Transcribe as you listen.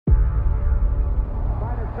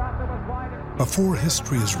Before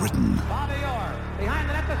history is written,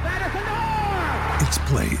 it's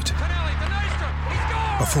played.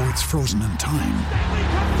 Before it's frozen in time,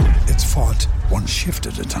 it's fought one shift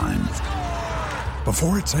at a time.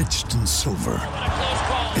 Before it's etched in silver,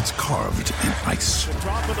 it's carved in ice.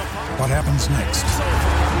 What happens next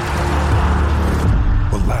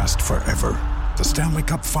will last forever. The Stanley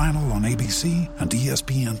Cup Final on ABC and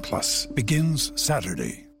ESPN Plus begins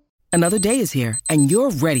Saturday. Another day is here, and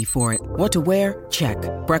you're ready for it. What to wear? Check.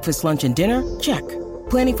 Breakfast, lunch, and dinner? Check.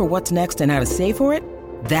 Planning for what's next and how to save for it?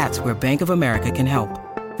 That's where Bank of America can help.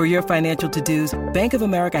 For your financial to-dos, Bank of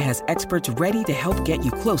America has experts ready to help get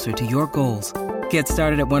you closer to your goals. Get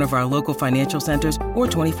started at one of our local financial centers or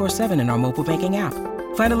 24/7 in our mobile banking app.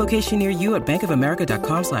 Find a location near you at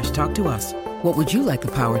bankofamerica.com/talktous. What would you like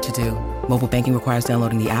the power to do? Mobile banking requires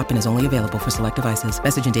downloading the app and is only available for select devices.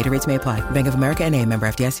 Message and data rates may apply. Bank of America N.A., member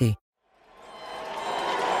FDIC.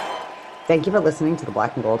 Thank you for listening to the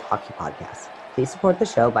Black and Gold Hockey Podcast. Please support the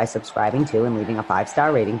show by subscribing to and leaving a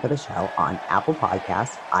 5-star rating for the show on Apple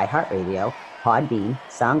Podcasts, iHeartRadio, Podbean,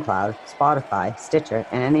 SoundCloud, Spotify, Stitcher,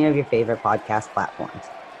 and any of your favorite podcast platforms.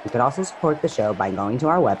 You can also support the show by going to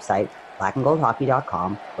our website,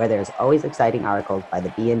 blackandgoldhockey.com, where there's always exciting articles by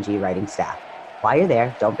the B&G writing staff. While you're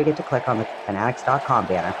there, don't forget to click on the Fanatics.com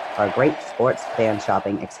banner for a great sports fan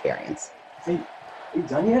shopping experience. Hey, are you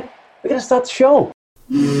done yet? We gotta start the show.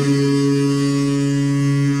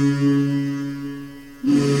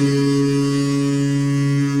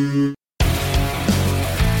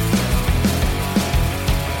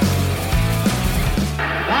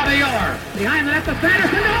 Bobby Orr, behind the net to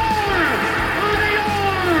Sanderson, Orr! Bobby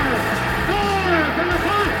Orr! Orr from the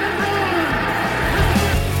Boston Bruins!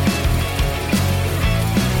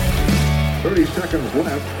 30 seconds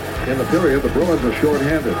left in the period. The Bruins are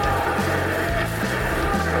shorthanded.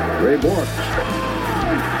 Ray Bourque.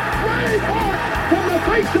 Ray Bourque from the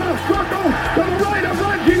face-off circle to the right of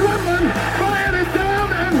Reggie Whitman. Fired it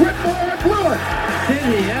down and Whitmore blew it. Did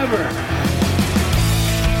he ever?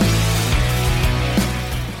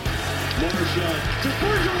 Marchand to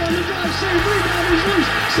Bergeron on the drive, save, rebound, he's loose.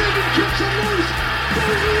 Sagan kicks him loose.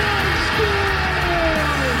 Bergeron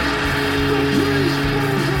scores! Patrice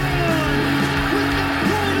Bergeron with the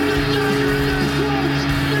point of the dagger in their throats.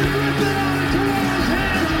 They rip it out of Toronto's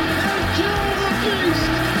hands and kill the beast.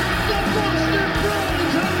 The Boston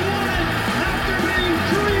Bruins have won it after being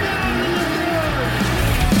 3 down in the third.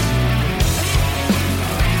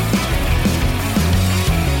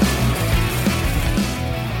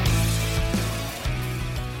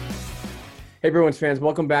 Hey, Bruins fans,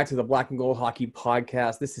 welcome back to the Black and Gold Hockey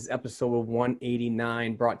Podcast. This is episode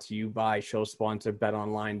 189, brought to you by show sponsor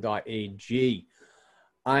betonline.ag.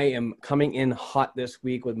 I am coming in hot this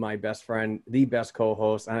week with my best friend, the best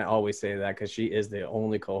co-host, and I always say that because she is the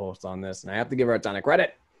only co-host on this, and I have to give her a ton of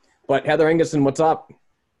credit. But Heather Ingerson, what's up?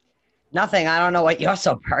 Nothing. I don't know what you're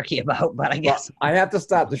so perky about, but I guess. Well, I have to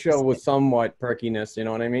start the show with somewhat perkiness, you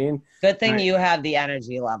know what I mean? Good thing you have the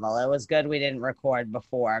energy level. It was good we didn't record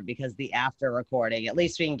before because the after recording, at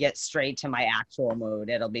least we can get straight to my actual mood.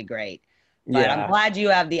 It'll be great. But Yeah. I'm glad you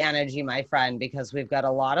have the energy, my friend, because we've got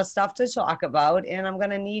a lot of stuff to talk about, and I'm going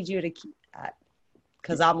to need you to keep that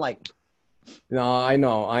because I'm like. No, I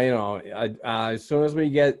know. As soon as we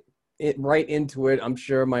get it right into it, I'm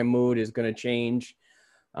sure my mood is going to change.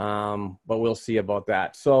 But we'll see about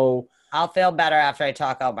that. So I'll feel better after I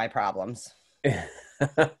talk out my problems.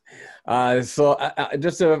 Just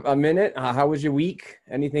a minute. How was your week?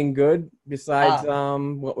 Anything good besides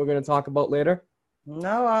what we're going to talk about later?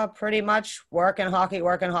 No, pretty much working hockey.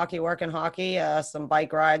 Some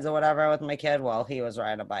bike rides or whatever with my kid. Well, he was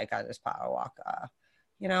riding a bike. I just power walk.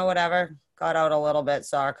 Whatever. Got out a little bit,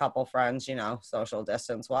 saw a couple friends, social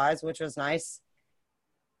distance wise, which was nice.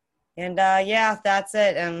 And that's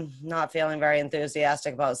it. I'm not feeling very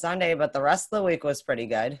enthusiastic about Sunday, but the rest of the week was pretty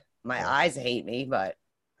good. My eyes hate me, but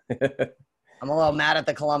I'm a little mad at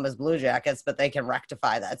the Columbus Blue Jackets, but they can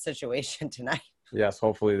rectify that situation tonight. Yes,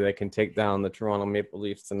 hopefully they can take down the Toronto Maple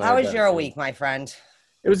Leafs tonight. How was your week, my friend?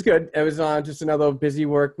 It was good. It was just another busy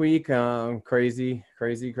work week. Crazy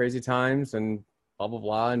times and blah, blah,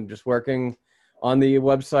 blah. And just working on the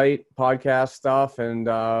website, podcast stuff,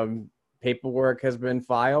 and paperwork has been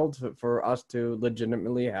filed for us to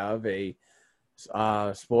legitimately have a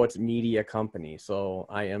sports media company. So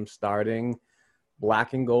I am starting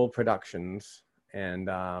Black and Gold Productions, and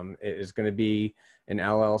it is going to be an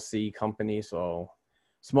LLC company. So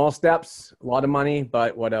small steps, a lot of money,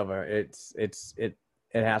 but whatever. It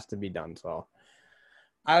has to be done. So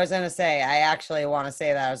I was going to say, I actually want to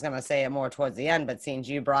say that. I was going to say it more towards the end, but since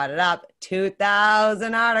you brought it up,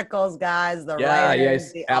 2,000 articles, guys. The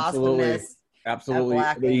writers, the absolutely. awesomeness. Absolutely.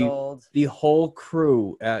 Black and gold. The whole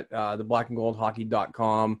crew at the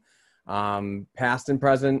blackandgoldhockey.com, past and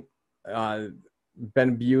present,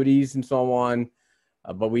 been beauties and so on.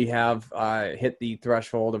 But we have hit the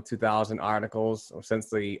threshold of 2,000 articles since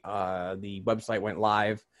the website went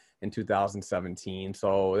live in 2017.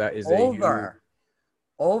 So that is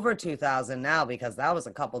over 2,000 now, because that was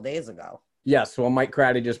a couple days ago. Yes. Well, Mike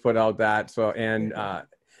Craddy just put out that. So, and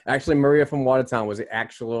actually Maria from Watertown was the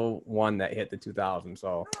actual one that hit the 2,000.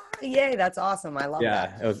 So yay, that's awesome. I love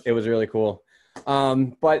that. Yeah, it was really cool.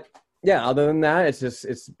 But yeah, other than that,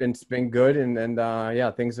 it's been good, and yeah,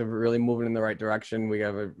 things are really moving in the right direction. We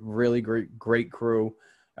have a really great crew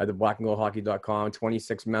at the blackandgoldhockey.com,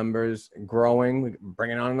 26 members, growing. We're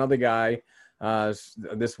bringing on another guy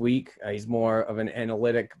this week. He's more of an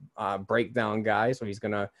analytic breakdown guy, so he's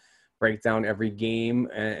gonna break down every game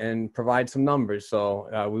and provide some numbers.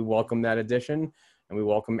 So we welcome that addition, and we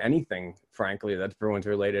welcome anything, frankly, that's Bruins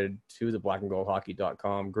related to the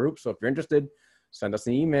blackandgoldhockey.com group. So if you're interested, send us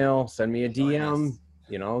an email, send me a DM.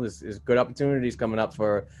 You know, this is good opportunities coming up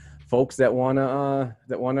for folks that wanna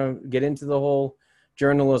get into the whole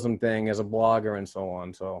journalism thing as a blogger and so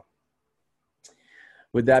on. So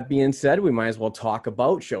with that being said, we might as well talk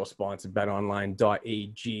about show sponsor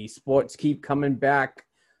betonline.ag. Sports keep coming back.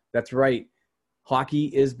 That's right. Hockey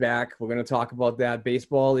is back. We're going to talk about that.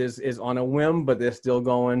 Baseball is on a whim, but they're still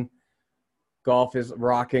going. Golf is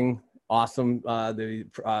rocking. Awesome. The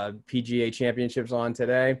PGA Championship's on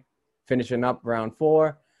today, finishing up round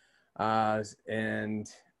 4. And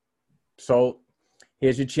so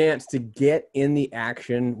here's your chance to get in the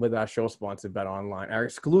action with our show sponsor, BetOnline, our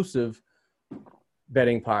exclusive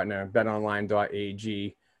betting partner,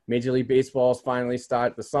 betonline.ag. Major League Baseball's finally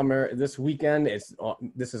start the summer this weekend.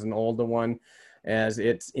 This is an older one, as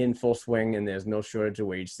it's in full swing, and there's no shortage of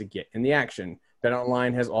ways to get in the action.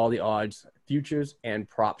 BetOnline has all the odds, futures, and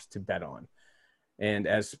props to bet on. And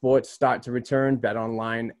as sports start to return,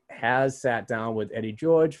 BetOnline has sat down with Eddie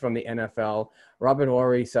George from the NFL, Robert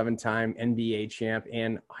Horry, 7-time NBA champ,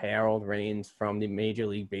 and Harold Raines from the Major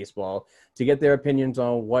League Baseball to get their opinions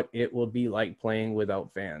on what it will be like playing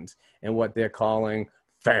without fans and what they're calling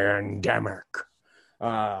Fandemic.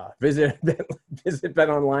 Visit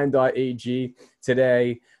betonline.ag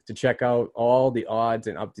today to check out all the odds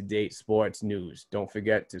and up-to-date sports news. Don't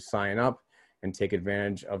forget to sign up and take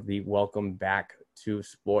advantage of the welcome back to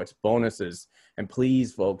sports bonuses. And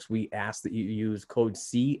please, folks, we ask that you use code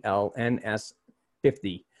CLNS50.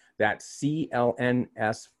 That's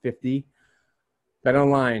CLNS50.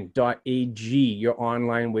 betonline.ag, your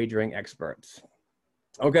online wagering experts.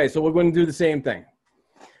 Okay, so we're going to do the same thing.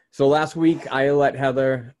 So last week, I let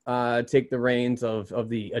Heather take the reins of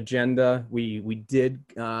the agenda. We did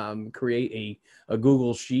create a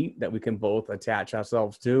Google sheet that we can both attach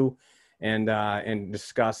ourselves to and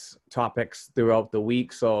discuss topics throughout the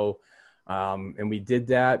week. So, and we did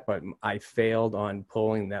that, but I failed on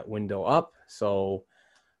pulling that window up. So,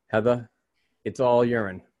 Heather, it's all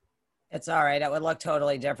urine. It's all right. It would look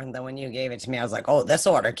totally different than when you gave it to me. I was like, oh, this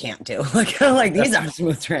order can't do. like these are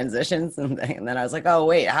smooth transitions. And then I was like, oh,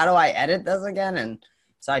 wait, how do I edit this again? And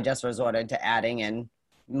so I just resorted to adding and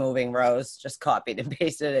moving rows, just copied and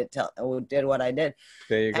pasted it till it did what I did.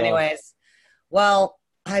 There you go. Anyways, well,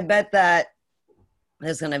 I bet that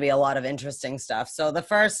there's going to be a lot of interesting stuff. So the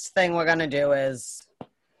first thing we're going to do is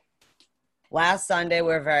last Sunday,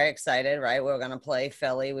 we're very excited, right? We were going to play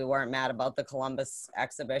Philly. We weren't mad about the Columbus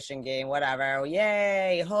exhibition game, whatever.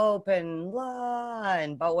 Yay, hope and blah.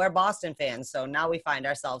 But we're Boston fans. So now we find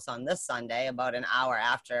ourselves on this Sunday, about an hour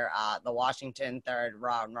after the Washington third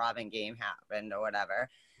round robin game happened or whatever.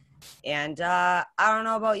 And I don't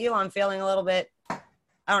know about you. I'm feeling a little bit, I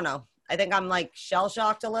don't know. I think I'm like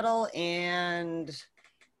shell-shocked a little and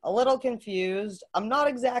a little confused. I'm not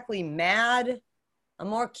exactly mad. I'm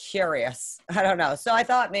more curious. I don't know. So I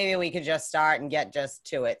thought maybe we could just start and get just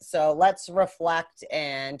to it. So let's reflect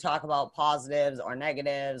and talk about positives or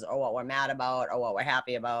negatives or what we're mad about or what we're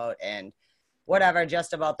happy about and whatever,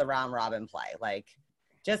 just about the round robin play. Like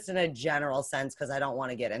just in a general sense, because I don't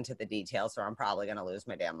want to get into the details, so I'm probably going to lose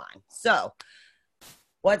my damn mind. So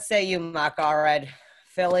what say you, Mark Allred?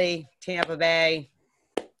 Philly, Tampa Bay,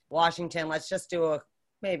 Washington. Let's just do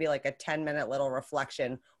maybe like a 10-minute little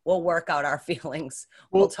reflection. We'll work out our feelings.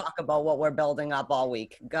 We'll talk about what we're building up all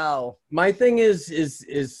week. Go. My thing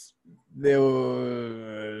is there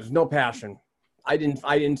was no passion. I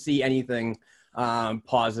didn't see anything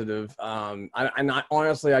positive.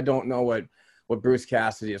 Honestly, I don't know what Bruce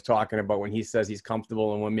Cassidy is talking about when he says he's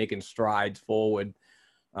comfortable and we're making strides forward.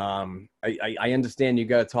 I understand you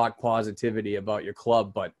got to talk positivity about your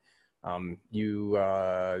club, but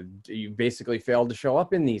You basically failed to show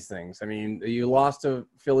up in these things. I mean, you lost to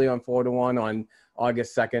Philly on 4-1 on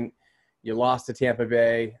August 2nd. You lost to Tampa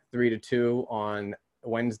Bay 3-2 on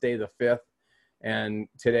Wednesday the 5th. And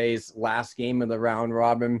today's last game of the round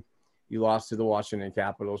robin, you lost to the Washington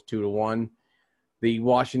Capitals 2-1. The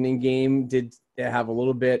Washington game did have a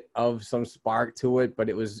little bit of some spark to it, but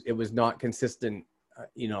it was not consistent,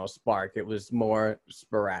 spark. It was more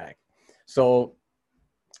sporadic. So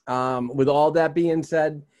with all that being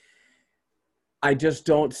said, I just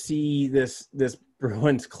don't see this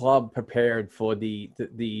Bruins club prepared for the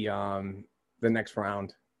next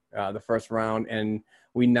round, the first round, and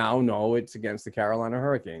we now know it's against the Carolina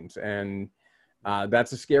Hurricanes, and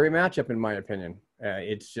that's a scary matchup in my opinion.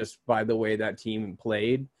 It's just by the way that team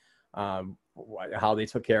played, how they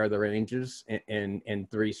took care of the Rangers in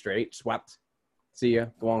 3 straight, swept. See ya,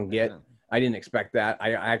 go on, get. I didn't expect that.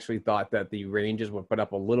 I actually thought that the Rangers would put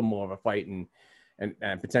up a little more of a fight and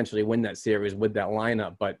potentially win that series with that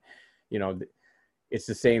lineup. But, it's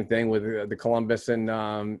the same thing with the Columbus and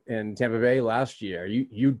Tampa Bay last year.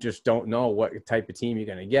 You just don't know what type of team you're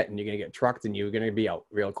going to get, and you're going to get trucked, and you're going to be out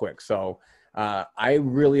real quick. So I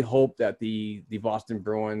really hope that the Boston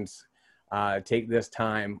Bruins take this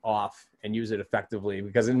time off and use it effectively,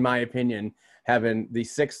 because in my opinion, having the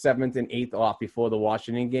 6th, 7th, and 8th off before the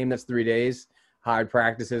Washington game, that's 3 days, hard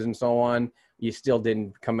practices and so on, you still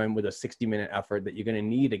didn't come in with a 60-minute effort that you're going to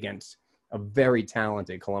need against a very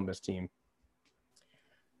talented Columbus team.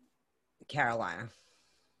 Carolina.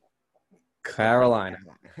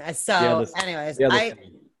 So, anyways,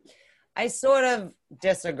 I sort of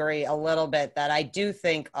disagree a little bit that I do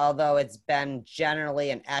think, although it's been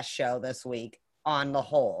generally an S show this week on the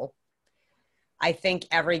whole, I think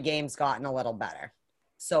every game's gotten a little better.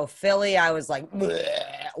 So Philly, I was like,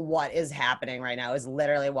 what is happening right now? I was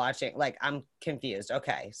literally watching, like, I'm confused.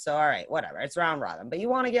 Okay, so all right, whatever. It's round robin, but you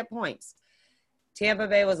want to get points. Tampa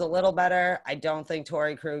Bay was a little better. I don't think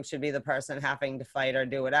Torrey Krug should be the person having to fight or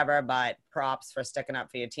do whatever, but props for sticking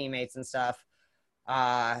up for your teammates and stuff.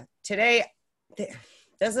 Today,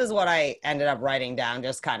 this is what I ended up writing down,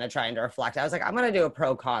 just kind of trying to reflect. I was like, I'm going to do a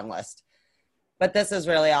pro-con list, but this is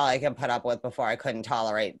really all I can put up with before I couldn't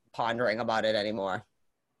tolerate pondering about it anymore.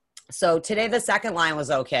 So today, the second line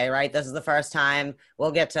was okay, right? This is the first time.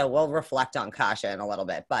 We'll reflect on Kasha in a little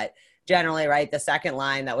bit, but generally, right, the second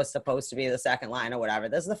line that was supposed to be the second line or whatever,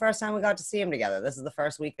 this is the first time we got to see them together. This is the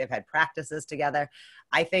first week they've had practices together.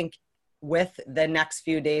 I think with the next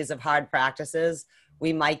few days of hard practices,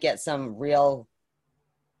 we might get some real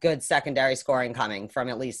good secondary scoring coming from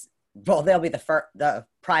at least, well, they'll be the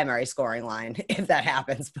primary scoring line if that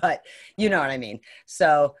happens, but you know what I mean?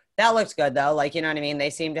 So that looks good though. Like, you know what I mean? They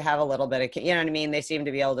seem to have a little bit of, you know what I mean? They seem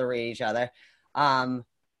to be able to read each other.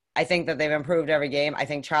 I think that they've improved every game. I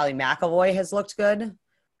think Charlie McAvoy has looked good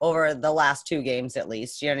over the last 2 games at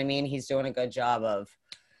least. You know what I mean? He's doing a good job of,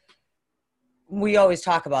 we always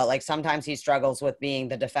talk about, like, sometimes he struggles with being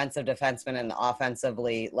the defensive defenseman and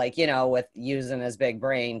offensively, like, with using his big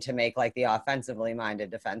brain to make, like, the offensively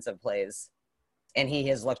minded defensive plays. And he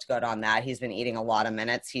has looked good on that. He's been eating a lot of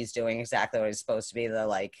minutes. He's doing exactly what he's supposed to be, the,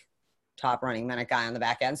 like, top running minute guy on the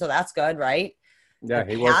back end. So that's good, right? Yeah,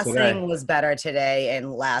 the passing was better today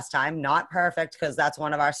and last time. Not perfect, because that's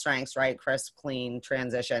one of our strengths, right? Crisp, clean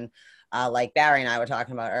transition, like Barry and I were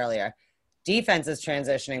talking about earlier. Defense is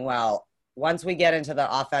transitioning well. Once we get into the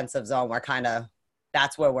offensive zone,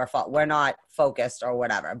 that's where we're not focused or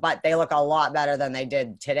whatever. But they look a lot better than they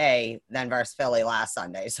did today than versus Philly last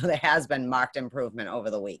Sunday. So there has been marked improvement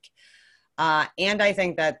over the week. And I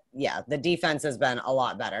think that, the defense has been a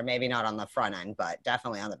lot better. Maybe not on the front end, but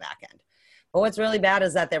definitely on the back end. But what's really bad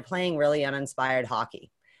is that they're playing really uninspired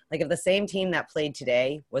hockey. Like, if the same team that played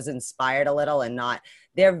today was inspired a little and not,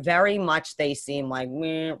 they seem like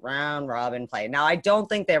round robin play. Now, I don't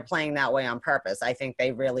think they're playing that way on purpose. I think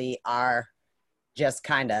they really are just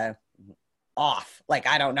kind of off. Like,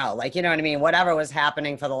 I don't know. Like, you know what I mean? Whatever was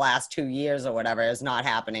happening for the last 2 years or whatever is not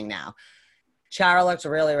happening now. Chara looked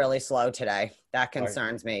really, really slow today. That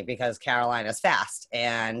concerns me, because Carolina's fast.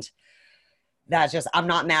 And that's just, I'm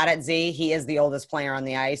not mad at Z. He is the oldest player on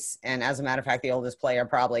the ice. And as a matter of fact, the oldest player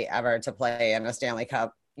probably ever to play in a Stanley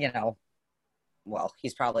Cup, well,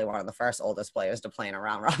 he's probably one of the first oldest players to play in a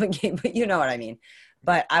round robin game, but you know what I mean.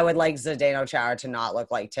 But I would like Zdeno Chara to not look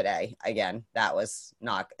like today. Again, it's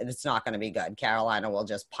not going to be good. Carolina will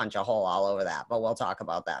just punch a hole all over that, but we'll talk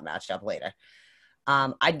about that matchup later.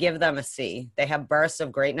 I'd give them a C. They have bursts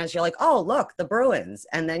of greatness. You're like, oh, look, the Bruins.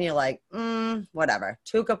 And then you're like, whatever.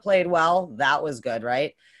 Tuukka played well. That was good,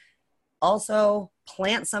 right? Also,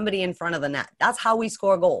 plant somebody in front of the net. That's how we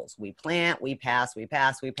score goals. We plant, we pass, we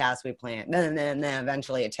pass, we pass, we plant. And then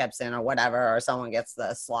eventually it tips in or whatever, or someone gets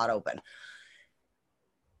the slot open.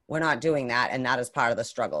 We're not doing that, and that is part of the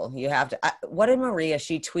struggle. You have to what did Maria,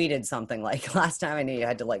 she tweeted something like, last time I knew you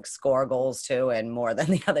had to like score goals too and more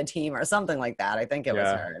than the other team or something like that. I think it was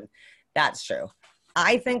her. And that's true.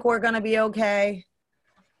 I think we're going to be okay,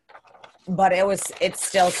 but it's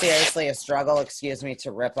still seriously a struggle. Excuse me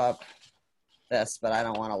to rip up this, but I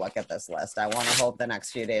don't want to look at this list. I want to hope the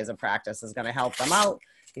next few days of practice is going to help them out,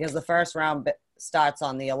 because the first round starts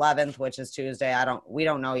on the 11th, which is Tuesday. We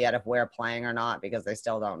don't know yet if we're playing or not, because they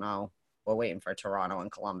still don't know. We're waiting for Toronto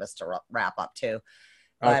and Columbus to wrap up too.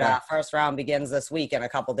 But Okay. First round begins this week in a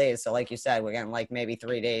couple days. So like you said, we're getting like maybe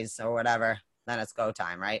 3 days or whatever. Then it's go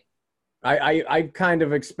time, right? I kind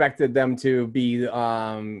of expected them to be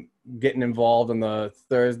getting involved on the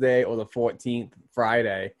Thursday or the 14th,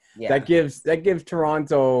 Friday. Yeah. That gives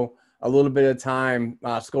Toronto a little bit of time,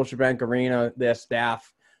 Scotiabank Arena, their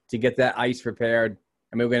staff, to get that ice prepared.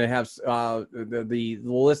 I mean, we're going to have the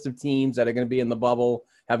list of teams that are going to be in the bubble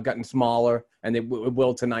have gotten smaller, and they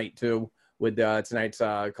will tonight too, with tonight's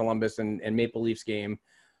Columbus and Maple Leafs game.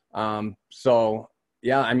 So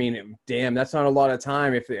yeah, I mean, damn, that's not a lot of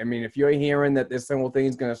time. If you're hearing that this whole thing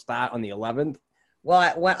is going to start on the 11th.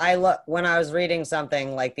 Well, when I was reading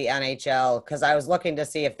something like the NHL, because I was looking to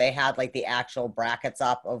see if they had like the actual brackets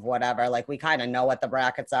up of whatever. Like we kind of know what the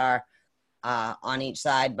brackets are on each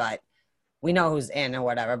side, but we know who's in or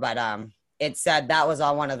whatever. But it said that was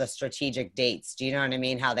on one of the strategic dates. Do you know what I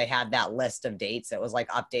mean? How they had that list of dates. It was like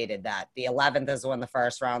updated that the 11th is when the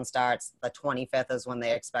first round starts. The 25th is when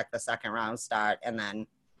they expect the second round start. And then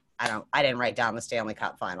I didn't write down the Stanley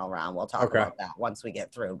Cup final round. We'll talk about that once we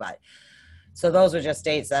get through. But so those were just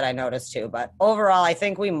dates that I noticed too. But overall, I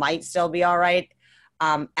think we might still be all right.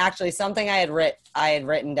 Actually, something I had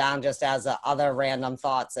written down just as other random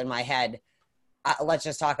thoughts in my head. Let's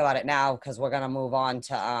just talk about it now, because we're going to move on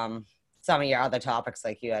to some of your other topics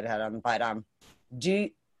like you had on. But do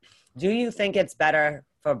you think it's better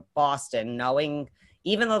for Boston, knowing,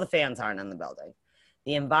 even though the fans aren't in the building,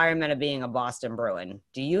 the environment of being a Boston Bruin,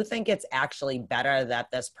 do you think it's actually better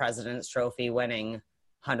that this President's Trophy winning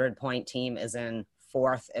 100-point team is in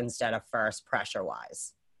fourth instead of first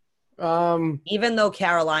pressure-wise? Even though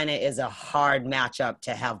Carolina is a hard matchup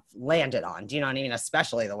to have landed on, do you know what I mean?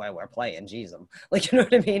 Especially the way we're playing, geez, like, you know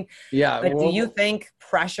what I mean? Yeah. But do you think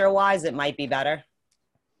pressure-wise it might be better?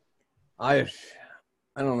 I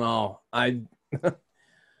don't know. I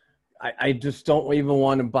just don't even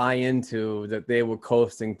want to buy into that they were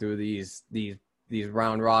coasting through these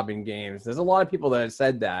round robin games. There's a lot of people that have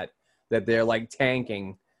said that they're like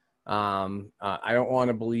tanking. I don't want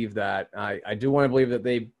to believe that. I do want to believe that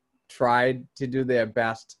they tried to do their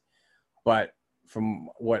best, but from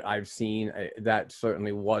what I've seen, that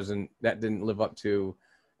certainly didn't live up to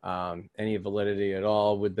any validity at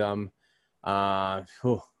all with them. I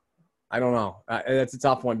don't know. That's a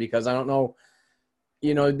tough one, because I don't know.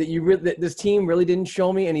 You know, that this team really didn't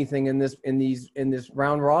show me anything in this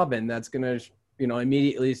round robin that's gonna,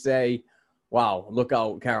 immediately say, wow, look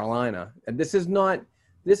out, Carolina. And this is not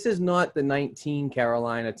the 19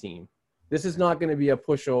 Carolina team. This is not going to be a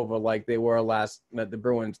pushover like they were that the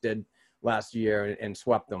Bruins did last year and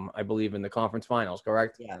swept them, I believe, in the conference finals,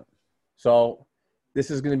 correct? Yeah. So this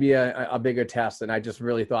is going to be a bigger test, and I just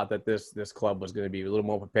really thought that this club was going to be a little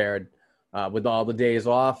more prepared with all the days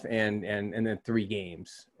off and then 3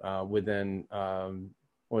 games within,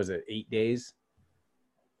 8 days?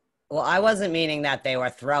 Well, I wasn't meaning that they were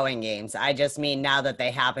throwing games. I just mean now that they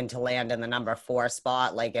happen to land in the number 4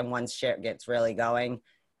 spot, like, and once shit gets really going,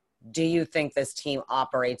 do you think this team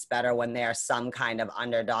operates better when they're some kind of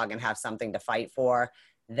underdog and have something to fight for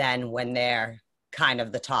than when they're kind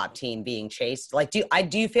of the top team being chased? Like, do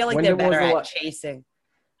you feel like they're better at chasing?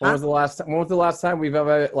 When was the last time we've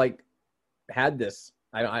ever had this?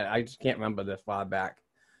 I just can't remember this far back.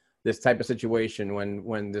 This type of situation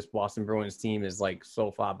when this Boston Bruins team is like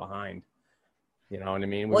so far behind. You know what I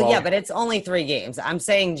mean? But it's only 3 games. I'm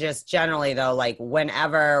saying just generally though, like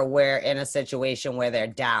whenever we're in a situation where they're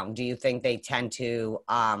down, do you think they tend to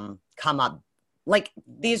come up? Like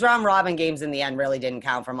these round robin games in the end really didn't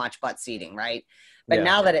count for much but seeding, right? But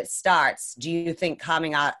now that it starts, do you think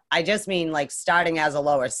coming out, I just mean like starting as a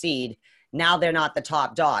lower seed, now they're not the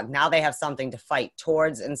top dog. Now they have something to fight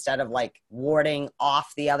towards instead of like warding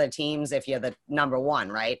off the other teams if you're the number 1,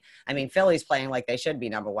 right? I mean, Philly's playing like they should be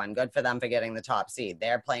number 1. Good for them for getting the top seed.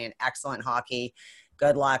 They're playing excellent hockey.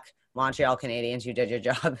 Good luck. Montreal Canadiens, you did your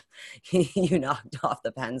job. You knocked off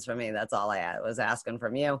the Pens for me. That's all I was asking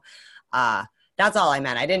from you. That That's all I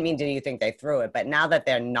meant. I didn't mean, do you think they threw it? But now that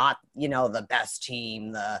they're not, the best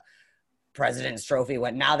team, the President's Trophy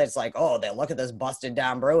went, now that's like, oh, they look at this busted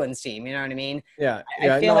down Bruins team. You know what I mean? Yeah.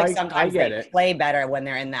 I feel like sometimes I they play better when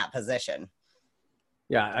they're in that position.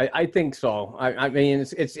 Yeah, I think so. I mean,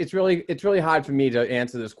 it's really hard for me to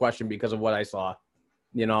answer this question because of what I saw.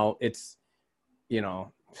 You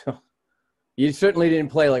certainly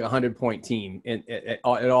didn't play like 100-point team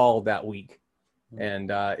at all that week,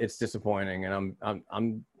 and it's disappointing, and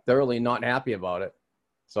I'm thoroughly not happy about it.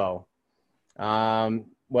 So,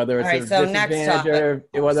 whether it's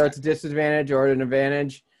a disadvantage or an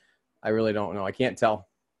advantage, I really don't know. I can't tell.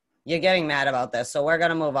 You're getting mad about this, so we're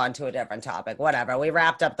going to move on to a different topic. Whatever. We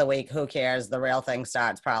wrapped up the week. Who cares? The real thing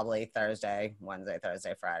starts probably Wednesday,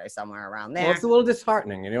 Thursday, Friday, somewhere around there. Well, it's a little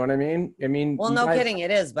disheartening. You know what I mean? Well, no kidding,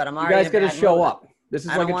 it is. But I'm already. You guys got to show up. This is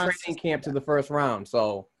like a training camp to the first round,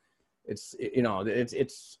 so it's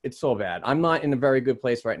so bad. I'm not in a very good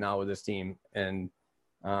place right now with this team, and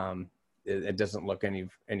it doesn't look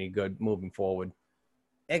any good moving forward.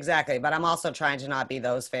 Exactly, but I'm also trying to not be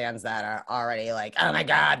those fans that are already like, oh my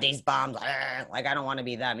God, these bombs. Like, I don't want to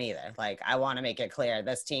be them either. Like, I want to make it clear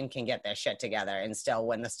this team can get their shit together and still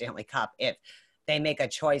win the Stanley Cup if they make a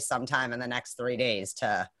choice sometime in the next 3 days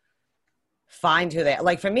to find who they –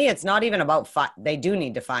 like, for me, it's not even about they do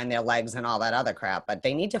need to find their legs and all that other crap, but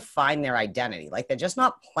they need to find their identity. Like, they're just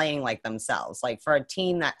not playing like themselves. Like, for a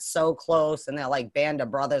team that's so close and they're like band of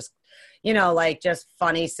brothers – like just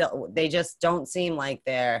funny. So they just don't seem like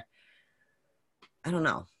they're, I don't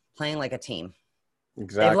know, playing like a team.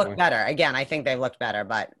 Exactly. They've looked better. Again, I think they've looked better,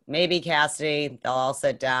 but maybe Cassidy, they'll all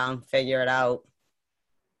sit down, figure it out.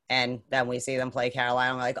 And then we see them play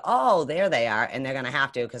Carolina. We're like, oh, there they are. And they're going to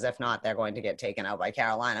have to, because if not, they're going to get taken out by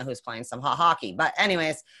Carolina, who's playing some hockey. But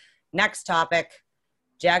anyways, next topic,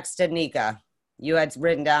 Jack Studnicka. You had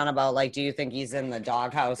written down about, like, do you think he's in the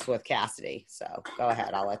doghouse with Cassidy? So go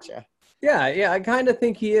ahead. I'll let you. Yeah, I kind of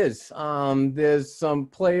think he is. There's some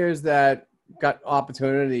players that got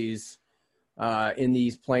opportunities in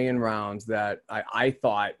these playing rounds that I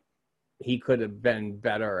thought he could have been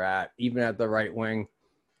better at, even at the right wing.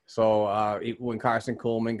 So when Carson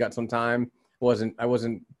Kuhlman got some time, I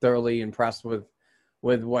wasn't thoroughly impressed with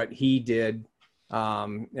what he did.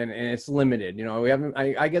 And it's limited,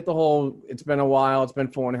 I get the whole, it's been a while, it's been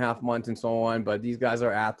 4.5 months and so on, but these guys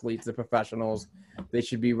are athletes, they're professionals. They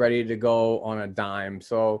should be ready to go on a dime.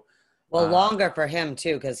 So, longer for him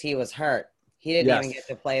too, because he was hurt. He didn't even get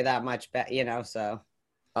to play that much, so.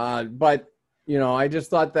 But, I just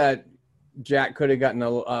thought that Jack could have gotten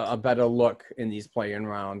a better look in these play-in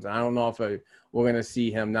rounds. I don't know if we're going to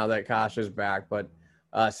see him now that Kasha's back, but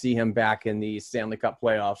see him back in the Stanley Cup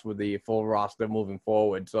playoffs with the full roster moving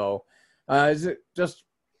forward. So is it just,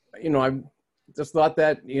 I just thought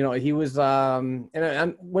that, he was, and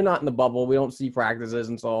we're not in the bubble. We don't see practices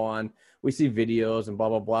and so on. We see videos and blah,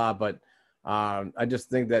 blah, blah. But I just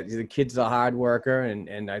think that the kid's a hard worker.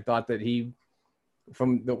 And I thought that he,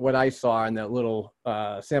 from what I saw in that little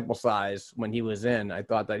sample size when he was in, I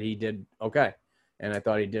thought that he did okay. And I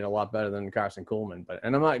thought he did a lot better than Carson Kuhlman.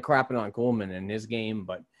 And I'm not crapping on Kuhlman in his game,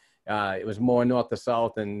 but it was more north to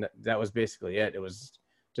south, and that was basically it. It was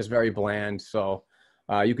just very bland. So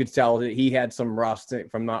you could tell that he had some rust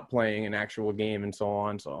from not playing an actual game and so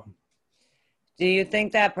on. So, do you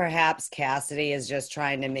think that perhaps Cassidy is just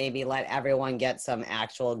trying to maybe let everyone get some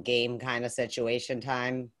actual game kind of situation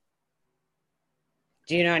time?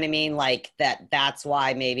 Do you know what I mean? Like that's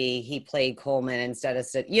why maybe he played Kuhlman instead of,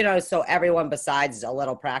 so everyone besides a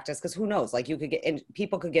little practice, because who knows, like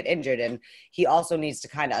people could get injured, and he also needs to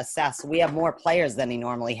kind of assess. We have more players than he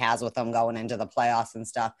normally has with them going into the playoffs and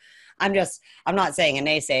stuff. I'm not saying a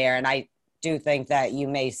naysayer, and I do think that you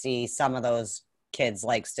may see some of those kids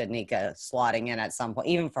like Studnicka slotting in at some point,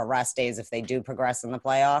 even for rest days if they do progress in the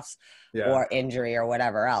playoffs or injury or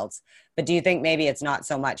whatever else. But do you think maybe it's not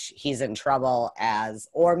so much he's in trouble as,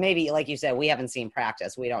 or maybe, like you said, we haven't seen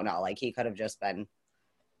practice. We don't know. Like, he could have just been.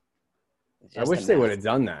 I wish they would have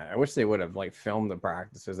done that. I wish they would have, filmed the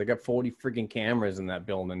practices. They got 40 freaking cameras in that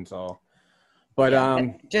building. So, but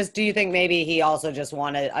just, do you think maybe he also just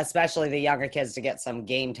wanted, especially the younger kids, to get some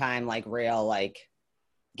game time, real,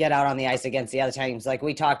 get out on the ice against the other teams? Like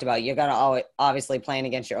we talked about, you're going to obviously playing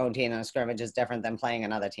against your own team in a scrimmage is different than playing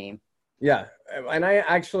another team. Yeah. And I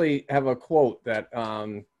actually have a quote that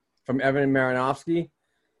from Evan Marinovsky.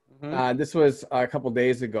 Mm-hmm. This was a couple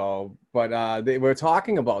days ago, but they were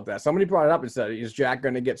talking about that. Somebody brought it up and said, is Jack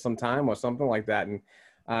going to get some time or something like that?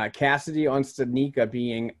 And Cassidy on Studnicka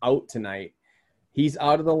being out tonight. He's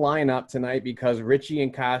out of the lineup tonight because Richie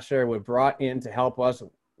and Kasha were brought in to help us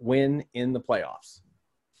win in the playoffs.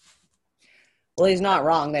 Well, he's not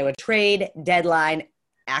wrong. They would trade deadline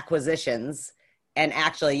acquisitions. And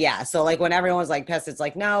actually, yeah. So like when everyone's like pissed, it's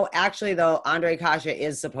like, no, actually though, Andre Kasha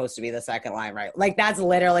is supposed to be the second line, right? Like that's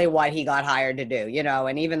literally what he got hired to do, you know?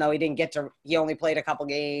 And even though he only played a couple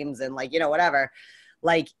games and like, you know, whatever,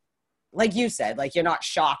 like you said, like you're not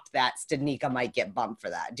shocked that Studnicka might get bumped for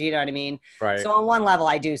that. Do you know what I mean? Right. So on one level,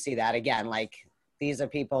 I do see that again, like these are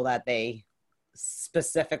people that they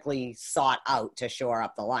specifically sought out to shore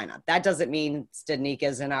up the lineup. That doesn't mean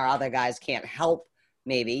Studnickas and our other guys can't help.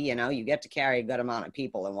 Maybe, you know, you get to carry a good amount of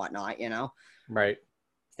people and whatnot, you know? Right.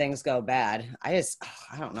 Things go bad. I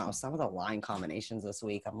don't know. Some of the line combinations this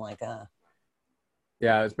week, I'm like,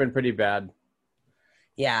 Yeah, it's been pretty bad.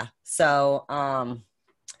 Yeah. So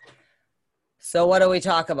what do we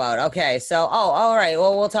talk about? Okay. So, all right.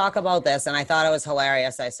 Well, we'll talk about this. And I thought it was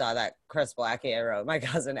hilarious. I saw that Chris Blackie I wrote, my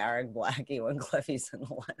cousin Eric Blackie, when Cliffy's in the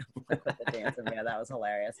lineup with the dancing bear. That was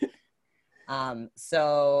hilarious.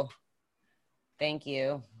 So thank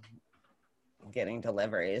you. Getting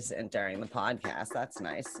deliveries and during the podcast. That's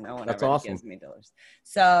nice. No one That's ever awesome. gives me deliveries.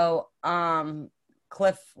 So,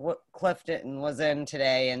 Clifton was in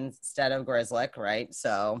today instead of Grizzlick, right?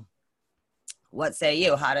 So, what say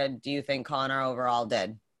you? Do you think Connor overall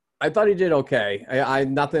did? I thought he did okay. I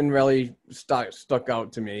nothing really stuck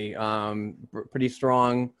out to me. Pretty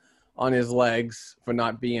strong on his legs for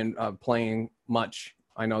not being playing much.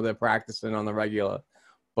 I know they're practicing on the regular.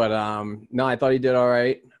 But no, I thought he did all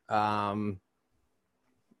right. I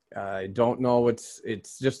don't know. It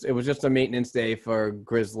was just a maintenance day for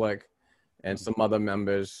Grizzlick and some other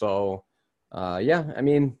members. So yeah, I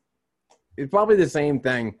mean, it's probably the same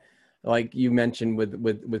thing, like you mentioned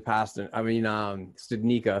with Paston. I mean,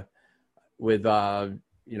 Studnicka with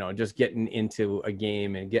you know, just getting into a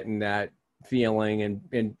game and getting that feeling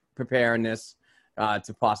and preparedness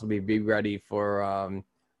to possibly be ready for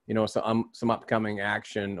you know, some upcoming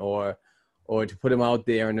action or to put him out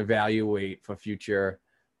there and evaluate for a future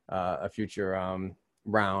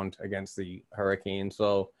round against the Hurricanes.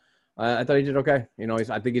 So I thought he did okay. You know,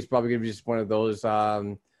 I think he's probably going to be just one of those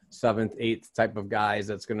 7th, 8th type of guys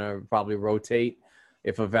that's going to probably rotate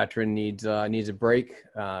if a veteran needs a break.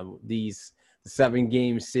 These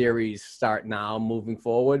 7-game series start now moving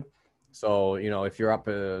forward. So, you know, if you're up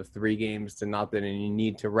 3 games to nothing and you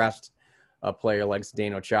need to rest a player like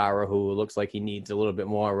Zdeno Chara, who looks like he needs a little bit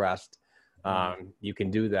more rest, you can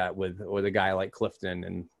do that with a guy like Clifton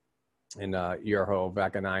and Urho,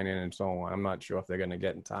 Vakanainen, and so on. I'm not sure if they're going to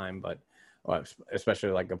get in time, but especially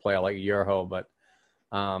like a player like Urho. But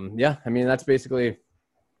yeah, I mean, that's basically,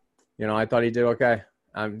 you know, I thought he did okay.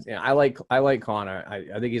 I like Connor.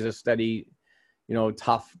 I think he's a steady, you know,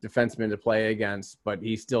 tough defenseman to play against, but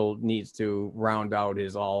he still needs to round out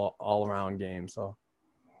his all around game. So.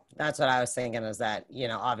 That's what I was thinking, is that, you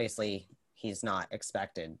know, obviously he's not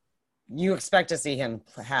expected. You expect to see him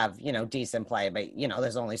have, you know, decent play, but, you know,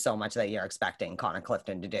 there's only so much that you're expecting Connor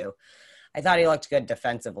Clifton to do. I thought he looked good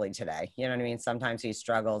defensively today. You know what I mean? Sometimes he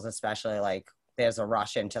struggles, especially like there's a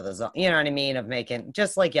rush into the zone, you know what I mean? Of making,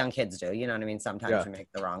 just like young kids do, you know what I mean? Sometimes you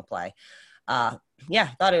make the wrong play. Yeah,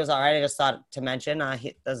 thought he was all right. I just thought to mention,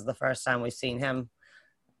 this is the first time we've seen him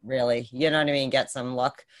really, you know what I mean, get some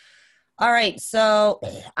look. All right, so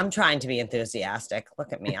I'm trying to be enthusiastic.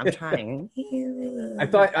 Look at me, I'm trying.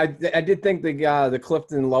 I did think the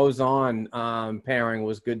Clifton Lauzon pairing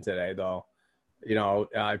was good today, though. You know,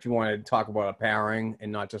 if you want to talk about a pairing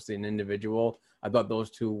and not just an individual, I thought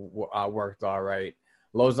those two worked all right.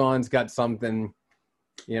 Lauzon's got something,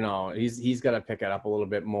 you know, he's got to pick it up a little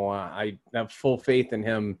bit more. I have full faith in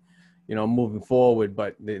him, you know, moving forward.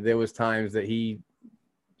 But there was times that he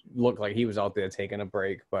looked like he was out there taking a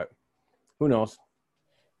break, but. Who knows?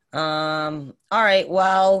 All right.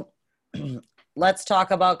 Well, let's talk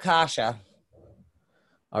about Kasha.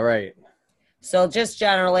 All right. So just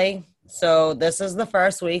generally, so this is the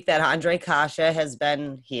first week that Andre Kasha has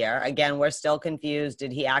been here. Again, we're still confused.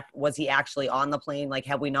 Was he actually on the plane? Like,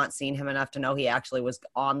 have we not seen him enough to know he actually was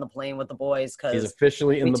on the plane with the boys? Because he's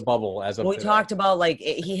officially in the bubble as of we today. talked about, like,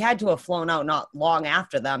 he had to have flown out not long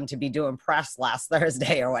after them to be doing press last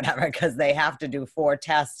Thursday or whatever, because they have to do 4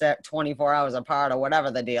 tests at 24 hours apart or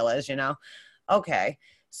whatever the deal is, you know? Okay.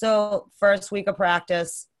 So first week of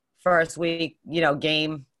practice, first week, you know,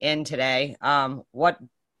 game in today.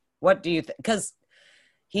 What do you think? Because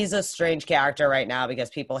he's a strange character right now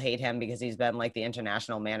because people hate him because he's been like the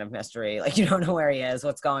international man of mystery. Like, you don't know where he is,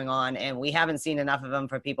 what's going on. And we haven't seen enough of him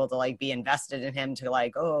for people to like be invested in him to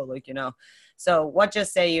like, oh, like, you know. So what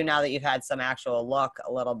just say you now that you've had some actual look,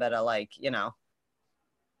 a little bit of like, you know.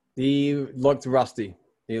 He looked rusty.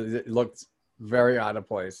 He looked very out of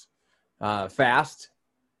place. Fast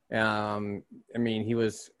I mean, he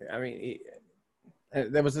was. I mean,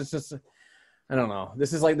 there was just. I don't know.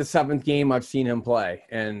 This is like the 7th game I've seen him play,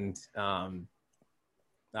 and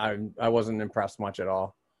I wasn't impressed much at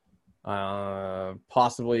all.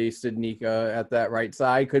 Possibly Studnicka at that right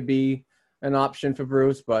side could be an option for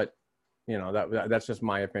Bruce, but that's just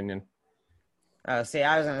my opinion. See,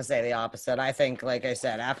 I was going to say the opposite. I think, like I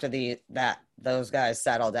said, after those guys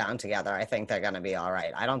settle down together, I think they're going to be all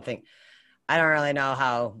right. I don't really know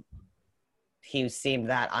how he seemed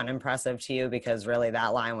that unimpressive to you, because really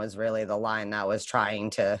that line was really the line that was trying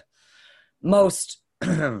to most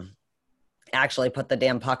actually put the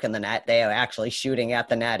damn puck in the net. They are actually shooting at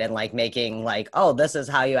the net and like making like, oh, this is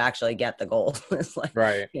how you actually get the goal. It's like,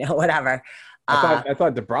 right. Whatever. I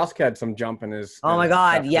thought DeBrusk had some jump in his. Oh my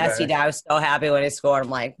God. Yes, he did. I was so happy when he scored. I'm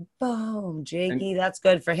like, boom, Jakey, that's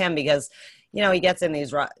good for him, because, he gets in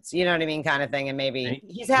these ruts, you know what I mean? Kind of thing. And maybe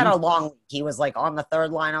he's had a long week. He was like on the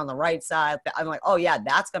 3rd line on the right side. I'm like, oh yeah,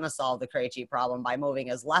 that's going to solve the Krejci problem by moving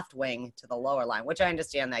his left wing to the lower line, which I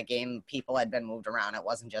understand that game people had been moved around. It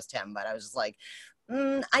wasn't just him, but I was just like,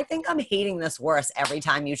 I think I'm hating this worse every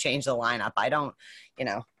time you change the lineup. I don't,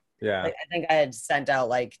 Yeah. I think I had sent out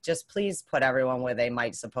like, just please put everyone where they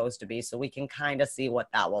might supposed to be so we can kind of see what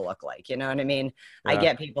that will look like. You know what I mean? Yeah. I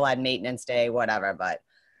get people had maintenance day, whatever, but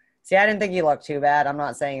see, I didn't think he looked too bad. I'm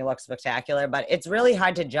not saying he looked spectacular, but it's really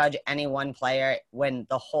hard to judge any one player when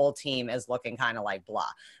the whole team is looking kind of like blah.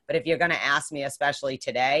 But if you're going to ask me, especially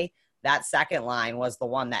today, that second line was the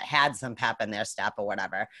one that had some pep in their step or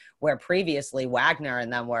whatever, where previously Wagner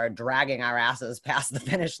and them were dragging our asses past the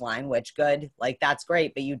finish line, which good, like that's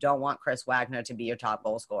great, but you don't want Chris Wagner to be your top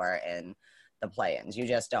goal scorer in the play-ins. You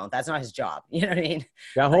just don't. That's not his job. You know what I mean?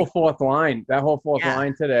 That whole fourth line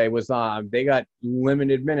today was they got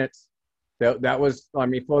limited minutes. That was, I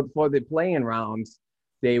mean, for the play-in rounds,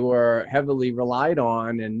 they were heavily relied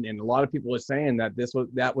on, and a lot of people were saying that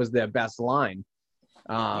that was their best line.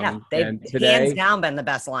 They've hands down been the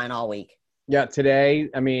best line all week. Yeah, today,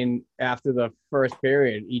 I mean, after the first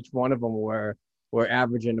period, each one of them were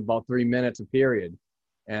averaging about 3 minutes a period,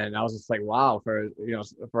 and I was just like, wow, for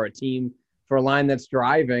a team, for a line that's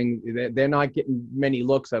driving, they're not getting many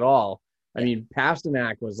looks at all. I mean,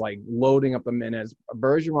 Pasternak was like loading up the minutes.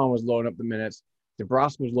 Bergeron was loading up the minutes.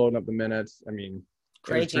 DeBrusk was loading up the minutes. I mean,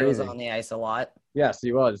 Krejci was on the ice a lot. Yes,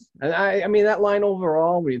 he was. And I mean, that line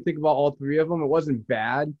overall, when you think about all 3 of them, it wasn't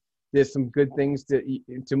bad. There's some good things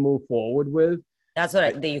to move forward with. That's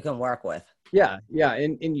what that you can work with. Yeah.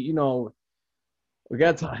 And we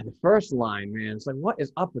got to the first line, man. It's like, what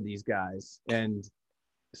is up with these guys? And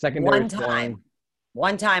secondary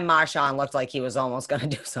One time Marchand looked like he was almost going to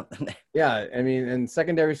do something there. Yeah, I mean, and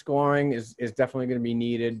secondary scoring is definitely going to be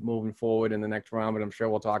needed moving forward in the next round, but I'm sure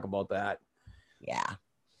we'll talk about that. Yeah.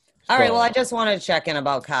 All right, well, I just wanted to check in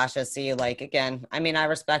about Kasha, see, like, again, I mean, I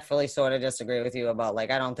respectfully sort of disagree with you about,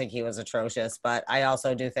 like, I don't think he was atrocious, but I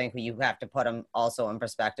also do think you have to put him also in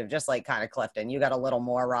perspective, just like kind of Clifton. You got a little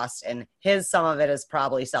more rust, and some of it is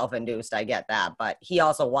probably self-induced, I get that, but he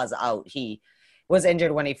also was out. He was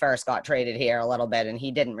injured when he first got traded here a little bit, and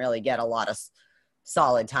he didn't really get a lot of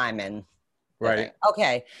solid time in. Right.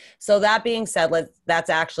 Okay, so that being said, that's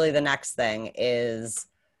actually the next thing is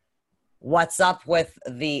 – what's up with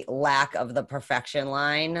the lack of the perfection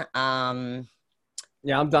line? Yeah,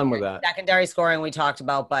 I'm done with that. Secondary scoring we talked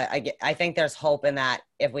about, but I think there's hope in that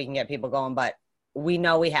if we can get people going. But we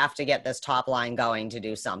know we have to get this top line going to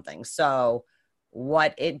do something. So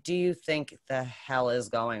do you think the hell is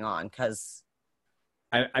going on? Because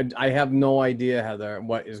I have no idea, Heather,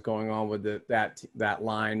 what is going on with that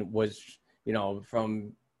line. Was,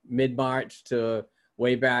 from mid-March to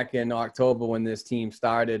way back in October when this team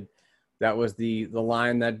started. That was the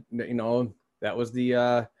line that that was they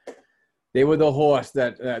were the horse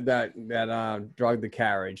that drug the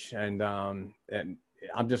carriage, and I'm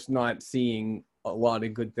just not seeing a lot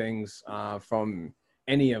of good things from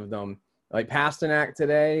any of them. Like Pasternak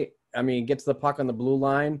today, I mean, gets the puck on the blue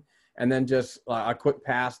line and then just a quick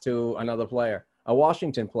pass to another player, a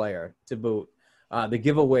Washington player to boot. The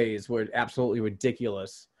giveaways were absolutely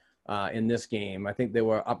ridiculous in this game. I think they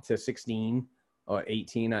were up to 16. Or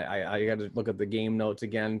 18. I got to look at the game notes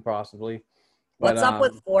again, possibly. But, what's up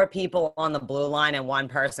with 4 people on the blue line and 1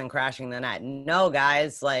 person crashing the net? No,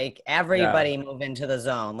 guys, like everybody move into the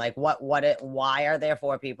zone. Like why are there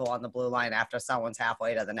 4 people on the blue line after someone's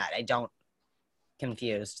halfway to the net? I don't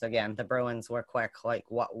confused. Again, the Bruins were quick. Like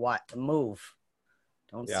what move?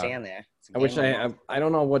 Don't stand there. I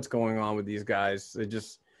don't know what's going on with these guys. They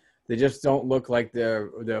just don't look like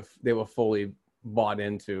they were fully bought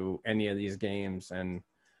into any of these games, and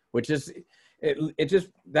which is it just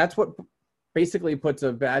that's what basically puts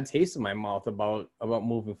a bad taste in my mouth about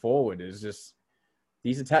moving forward. Is just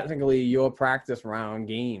these are technically your practice round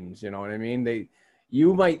games. You know what I mean?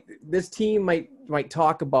 This team might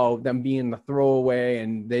talk about them being the throwaway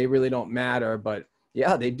and they really don't matter, but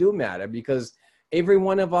yeah, they do matter because every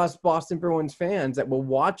one of us Boston Bruins fans that were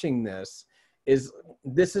watching this is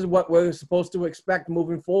what we're supposed to expect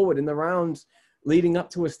moving forward in the rounds leading up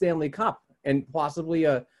to a Stanley Cup and possibly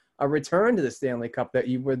a return to the Stanley Cup that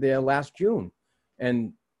you were there last June.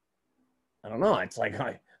 And I don't know, it's like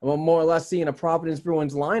I'm more or less seeing a Providence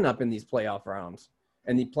Bruins lineup in these playoff rounds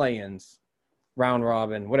and the play-ins, round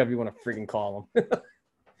robin, whatever you want to freaking call them.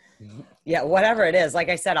 Yeah, whatever it is. Like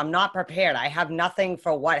I said, I'm not prepared. I have nothing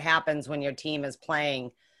for what happens when your team is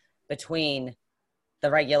playing between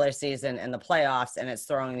the regular season and the playoffs, and it's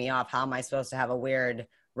throwing me off. How am I supposed to have a weird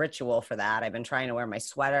ritual for that? I've been trying to wear my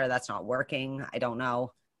sweater. That's not working. I don't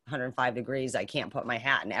know. 105 degrees. I can't put my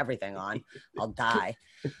hat and everything on. I'll die.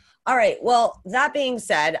 All right. Well, that being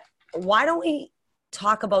said, why don't we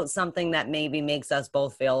talk about something that maybe makes us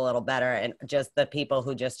both feel a little better and just the people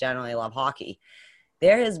who just generally love hockey?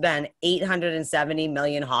 There has been 870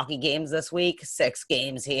 million hockey games this week, 6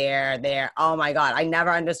 games here, there. Oh my God. I never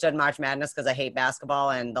understood March Madness because I hate basketball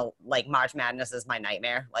and March Madness is my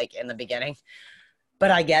nightmare, like in the beginning. But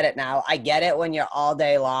I get it now. I get it when you're all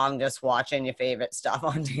day long just watching your favorite stuff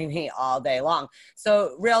on TV all day long.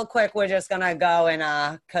 So real quick, we're just going to go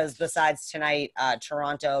and because besides tonight,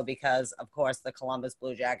 Toronto, because of course the Columbus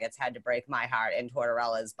Blue Jackets had to break my heart in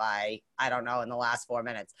Tortorella's by, I don't know, in the last 4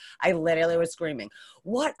 minutes. I literally was screaming,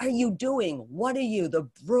 what are you doing? What are you, the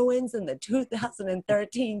Bruins in the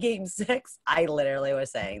 2013 Game 6? I literally was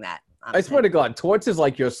saying that. I swear to God, Torts is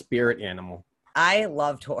like your spirit animal. I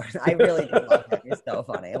love Torts. I really do love him. He's so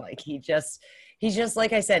funny. Like he's just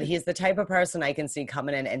like I said, he's the type of person I can see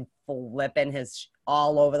coming in and flipping his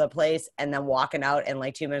all over the place and then walking out and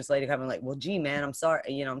like 2 minutes later coming like, well, gee, man, I'm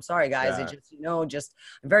sorry. I'm sorry, guys. Yeah. It just,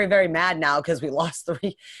 I'm very, very mad now because we lost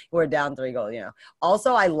 3. We're down 3 goals,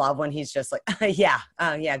 Also, I love when he's just like, yeah,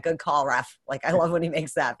 good call, ref. Like I love when he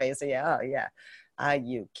makes that face. So, yeah, oh, yeah. Are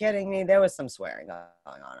you kidding me? There was some swearing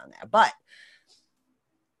going on there. But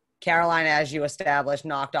Carolina, as you established,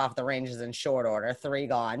 knocked off the Rangers in short order. 3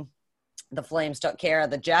 gone. The Flames took care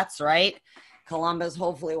of the Jets, right? Columbus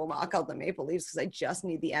hopefully will knock out the Maple Leafs because I just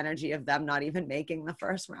need the energy of them not even making the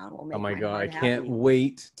first round. Will make oh my God, I happy. can't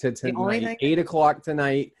wait to tonight, 8 o'clock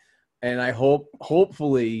tonight. And I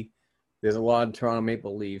hopefully there's a lot of Toronto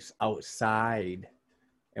Maple Leafs outside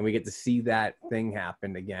and we get to see that thing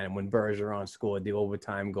happen again when Bergeron scored the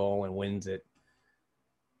overtime goal and wins it.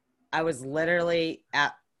 I was literally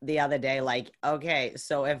at the other day, like, okay,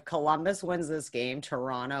 so if Columbus wins this game,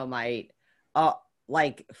 Toronto might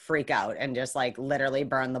freak out and just like literally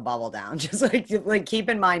burn the bubble down. Just like keep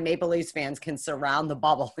in mind, Maple Leafs fans can surround the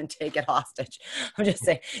bubble and take it hostage. I'm just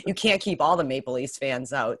saying, you can't keep all the Maple Leafs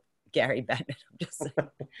fans out, Gary Bettman. I'm just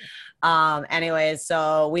saying. Anyways,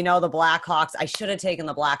 so we know the Blackhawks. I should have taken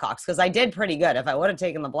the Blackhawks because I did pretty good. If I would have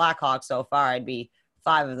taken the Blackhawks so far, I'd be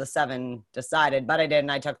 5 of the 7 decided, but I didn't.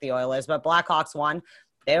 I took the Oilers, but Blackhawks won.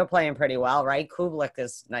 They were playing pretty well, right? Kublik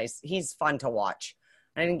is nice. He's fun to watch.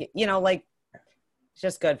 I didn't get, it's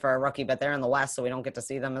just good for a rookie, but they're in the West, so we don't get to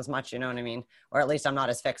see them as much, you know what I mean? Or at least I'm not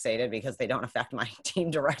as fixated because they don't affect my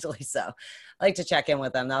team directly. So I like to check in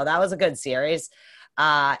with them, though. That was a good series.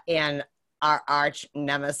 And our arch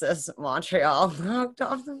nemesis, Montreal, knocked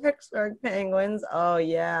off the Pittsburgh Penguins. Oh,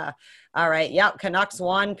 yeah. All right. Yep. Canucks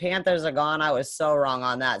won. Panthers are gone. I was so wrong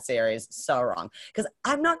on that series. So wrong. Because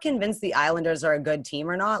I'm not convinced the Islanders are a good team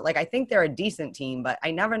or not. Like, I think they're a decent team, but I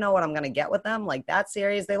never know what I'm going to get with them. Like, that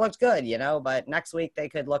series, they looked good, but next week they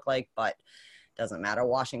could look like, but doesn't matter.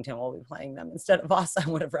 Washington will be playing them instead of us. I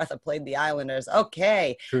would have rather played the Islanders.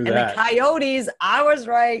 Okay. True and that. The Coyotes, I was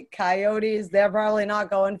right. Coyotes, they're probably not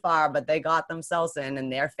going far, but they got themselves in,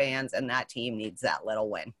 and their fans and that team needs that little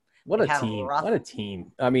win. What a team. What a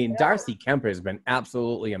team. I mean, Darcy Kemper has been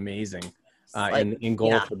absolutely amazing in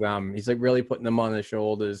goal for them. He's like really putting them on his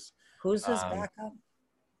shoulders. Who's his backup?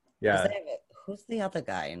 Yeah. Who's the other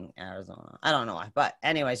guy in Arizona? I don't know why. But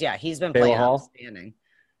anyways, yeah, he's been playing outstanding.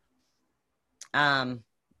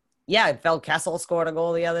 Yeah, Phil Kessel scored a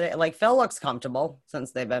goal the other day. Like, Phil looks comfortable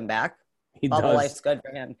since they've been back. Bubble life's good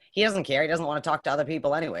for him. He doesn't care. He doesn't want to talk to other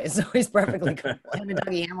people anyway, so he's perfectly comfortable. Him and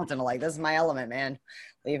Dougie Hamilton are like, this is my element, man.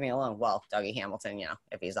 Leave me alone. Well, Dougie Hamilton,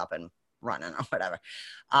 if he's up and running or whatever.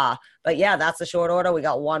 But yeah, that's the short order. We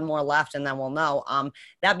got 1 more left and then we'll know.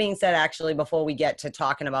 That being said, actually, before we get to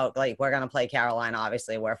talking about, like, we're going to play Carolina,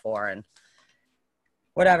 obviously we're 4 and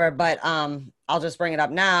whatever. But I'll just bring it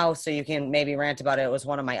up now so you can maybe rant about it. It was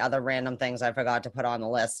one of my other random things I forgot to put on the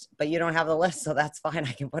list, but you don't have the list, so that's fine.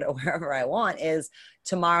 I can put it wherever I want. Is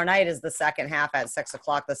tomorrow night is the second half at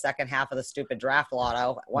 6:00, the second half of the stupid draft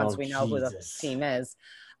lotto. Once we know who the team is.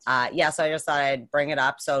 So I just thought I'd bring it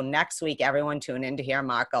up. So next week, everyone tune in to hear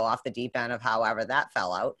Mark go off the deep end of however that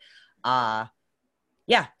fell out.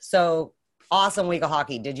 So awesome week of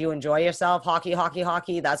hockey. Did you enjoy yourself? Hockey.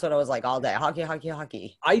 That's what it was like all day. Hockey.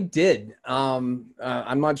 I did. I'm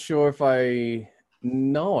not sure if I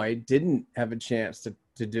didn't have a chance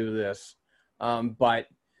to do this. But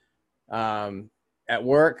at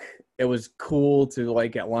work, it was cool to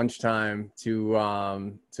like at lunchtime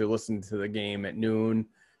to listen to the game at noon,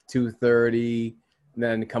 2:30,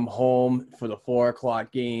 then come home for the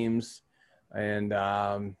 4:00 games. And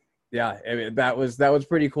that was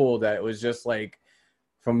pretty cool that it was just like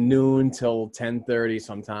from noon till 10:30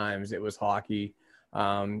 sometimes it was hockey.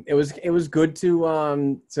 It was good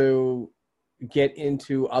to get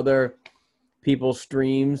into other people's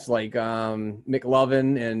streams like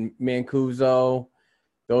McLovin and Mancuso.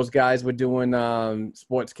 Those guys were doing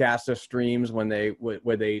sportscaster streams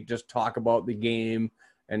where they just talk about the game,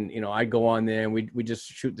 and I go on there and we just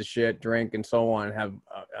shoot the shit, drink, and so on, and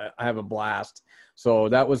have a blast. So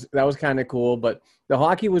that was kind of cool. But the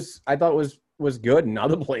hockey I thought was good in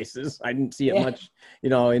other places. I didn't see it much,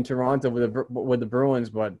 in Toronto with the Bruins.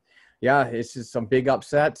 But yeah, it's just some big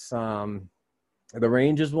upsets. The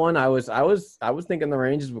Rangers won. I was thinking the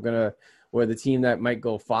Rangers were the team that might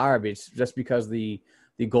go far, but it's just because the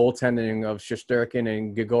goaltending of Shesterkin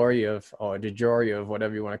and Grigoriev, or Djoriev,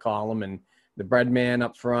 whatever you want to call him, and the bread man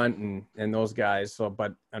up front and those guys. So,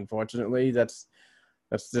 but unfortunately, that's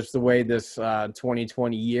just the way this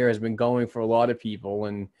 2020 year has been going for a lot of people,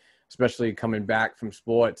 and especially coming back from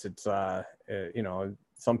sports. It's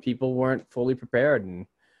some people weren't fully prepared, and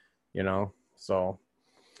so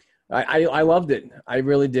I loved it. I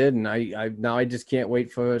really did, and I just can't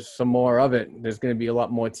wait for some more of it. There's going to be a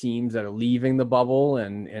lot more teams that are leaving the bubble,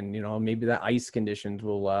 and maybe the ice conditions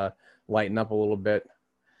will lighten up a little bit.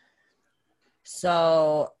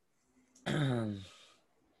 So,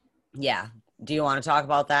 yeah. Do you want to talk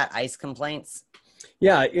about that, ice complaints?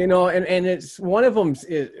 Yeah, and it's one of them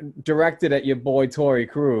directed at your boy Torrey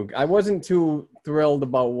Krug. I wasn't too thrilled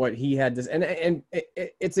about what he had to, and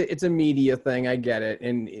it's a media thing. I get it,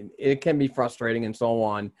 and it can be frustrating and so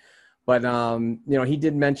on. But he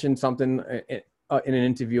did mention something in an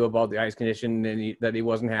interview about the ice condition, and that he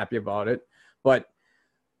wasn't happy about it. But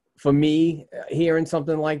for me, hearing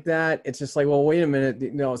something like that, it's just like, well, wait a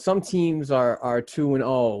minute. Some teams are 2-0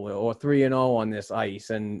 or 3-0 on this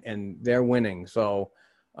ice, and they're winning. So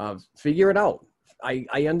figure it out.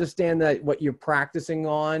 I understand that what you're practicing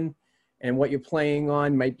on and what you're playing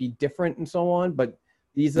on might be different and so on, but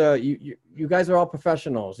these are you guys are all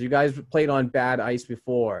professionals. You guys played on bad ice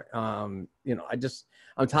before. I'm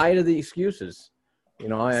tired of the excuses.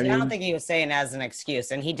 I don't think he was saying as an excuse,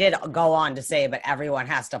 and he did go on to say, but everyone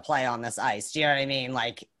has to play on this ice. Do you know what I mean?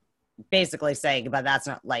 Like, basically saying, but that's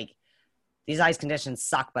not like, these ice conditions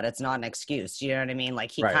suck, but it's not an excuse. Do you know what I mean? Like,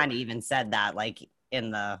 he kind of even said that, like, in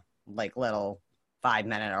the like little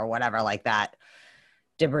 5-minute or whatever like that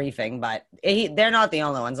debriefing. But they're not the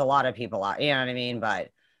only ones. A lot of people are. You know what I mean? But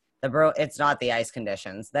it's not the ice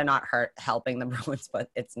conditions. They're not helping the Bruins, but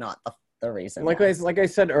it's not the reason. Like I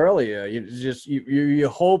said earlier, you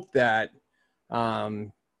hope that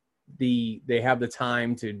they have the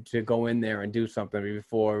time to go in there and do something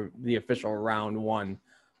before the official round one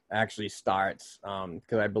actually starts.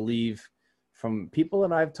 Because I believe from people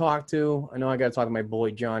that I've talked to, I know I got to talk to my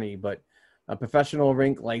boy Johnny, but a professional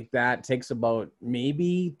rink like that takes about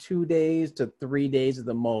maybe 2 days to 3 days at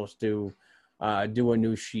the most to do a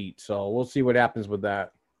new sheet. So we'll see what happens with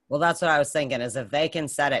that. Well, that's what I was thinking, is if they can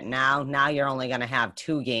set it now you're only going to have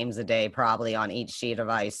 2 games a day probably on each sheet of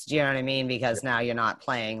ice. Do you know what I mean? Because now you're not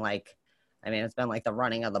playing it's been like the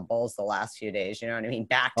running of the Bulls the last few days. You know what I mean?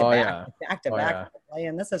 Back to back.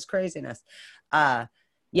 And this is craziness.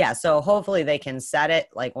 So hopefully they can set it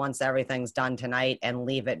like once everything's done tonight and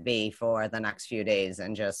leave it be for the next few days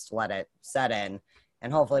and just let it set in.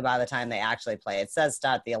 And hopefully by the time they actually play, it says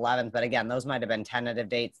start the 11th. But again, those might have been tentative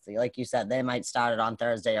dates. Like you said, they might start it on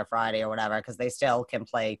Thursday or Friday or whatever, because they still can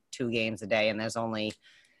play 2 games a day. And there's only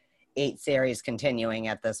 8 series continuing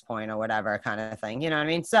at this point or whatever kind of thing. You know what I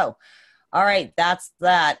mean? So, all right, that's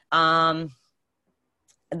that.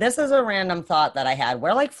 This is a random thought that I had.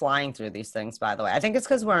 We're like flying through these things, by the way. I think it's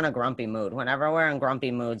because we're in a grumpy mood. Whenever we're in grumpy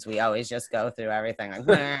moods, we always just go through everything like,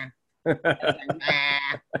 meh.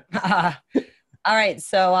 All right,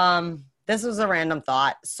 so this was a random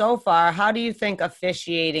thought. So far, how do you think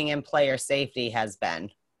officiating and player safety has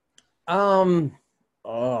been? The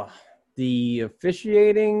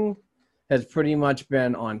officiating has pretty much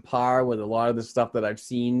been on par with a lot of the stuff that I've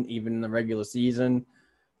seen, even in the regular season.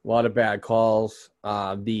 A lot of bad calls.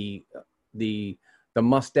 The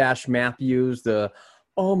mustache Matthews,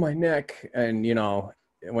 my neck, and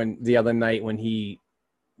when the other night when he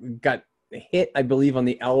got hit, I believe, on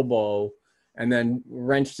the elbow, and then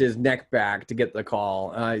wrenched his neck back to get the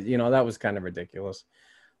call. That was kind of ridiculous.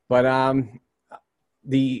 But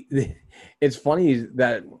it's funny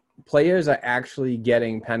that players are actually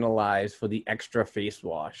getting penalized for the extra face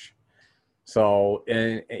wash. So,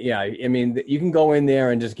 you can go in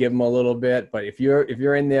there and just give them a little bit, but if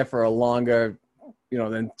you're in there for a longer,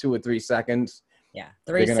 than 2 or 3 seconds,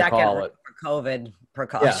 3 seconds for COVID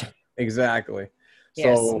precaution. Yeah, exactly.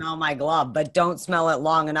 Here, smell my glove, but don't smell it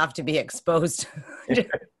long enough to be exposed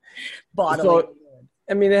bodily. So,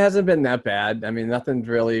 it hasn't been that bad. Nothing's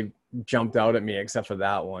really jumped out at me except for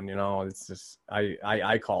that one. It's just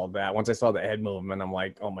I called that. Once I saw the head movement, I'm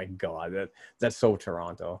like, oh my God, that's so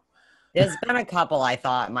Toronto. There's been a couple I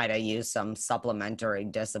thought might have used some supplementary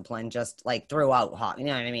discipline just like throughout hockey. You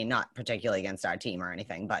know what I mean? Not particularly against our team or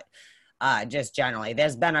anything, but just generally.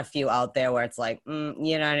 There's been a few out there where it's like, you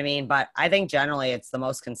know what I mean? But I think generally it's the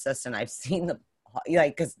most consistent I've seen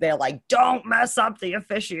because they're like, don't mess up the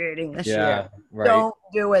officiating this year. Right. Don't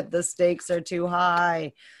do it. The stakes are too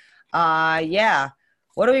high.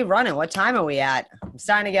 What are we running? What time are we at? I'm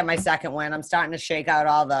starting to get my second win. I'm starting to shake out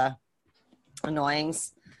all the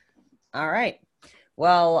annoyings. All right.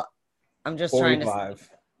 Well, I'm just 45. trying to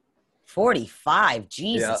 45.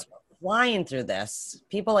 Jesus, we're flying through this.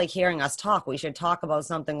 People like hearing us talk. We should talk about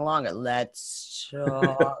something longer. Let's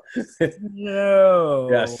talk. No.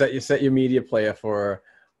 Yeah, set your media player for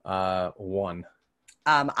 1.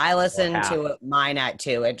 I listen to mine at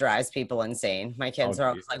 2. It drives people insane. My kids are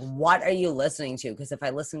always like, what are you listening to? Because if I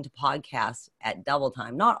listen to podcasts at double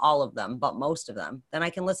time, not all of them, but most of them, then I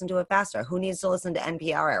can listen to it faster. Who needs to listen to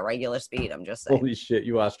NPR at regular speed? I'm just saying. Holy shit,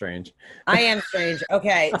 you are strange. I am strange.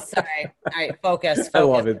 Okay, sorry. All right, focus. I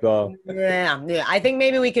love it, though. Yeah. I think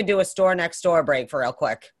maybe we could do a store next door break for real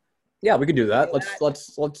quick. Yeah, we could do that.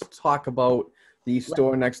 Let's talk about the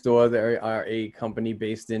store next door. They are a company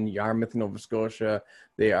based in Yarmouth, Nova Scotia.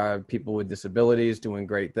 They are people with disabilities doing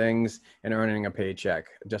great things and earning a paycheck,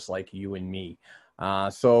 just like you and me.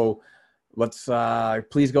 So let's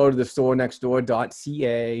please go to the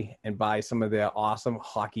storenextdoor.ca and buy some of their awesome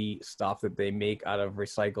hockey stuff that they make out of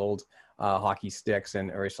recycled hockey sticks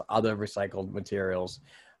and other recycled materials.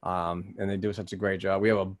 And they do such a great job. We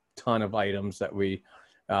have a ton of items that we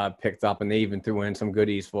picked up, and they even threw in some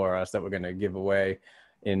goodies for us that we're going to give away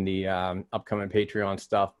in the upcoming Patreon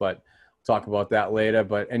stuff, but we'll talk about that later.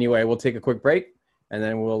 But anyway, we'll take a quick break, and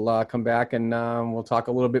then we'll come back and we'll talk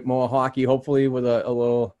a little bit more hockey, hopefully with a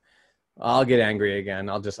little, I'll get angry again.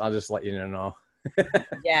 I'll just let you know.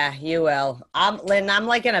 Yeah, you will. Lynn, I'm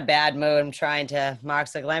like in a bad mood. I'm trying to,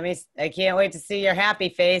 Mark's like, I can't wait to see your happy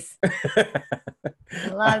face. I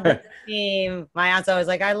love the team. My aunt's always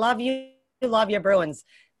like, I love you. Love your Bruins.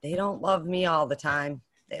 They don't love me all the time.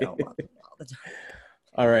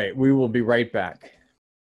 All right, we will be right back.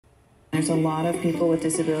 There's a lot of people with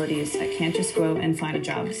disabilities that can't just go out and find a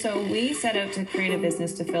job. So we set out to create a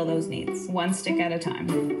business to fill those needs, one stick at a time.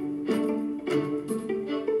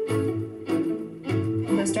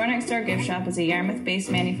 The Store Next Door Gift Shop is a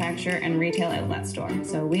Yarmouth-based manufacturer and retail outlet store.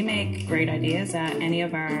 So we make great ideas that any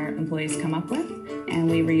of our employees come up with, and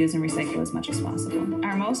we reuse and recycle as much as possible.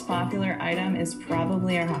 Our most popular item is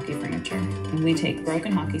probably our hockey furniture. We take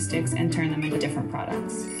broken hockey sticks and turn them into different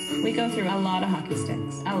products. We go through a lot of hockey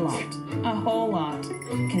sticks, a whole lot.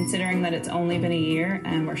 Considering that it's only been a year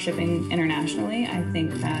and we're shipping internationally, I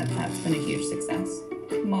think that that's been a huge success.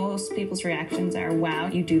 Most people's reactions are, wow,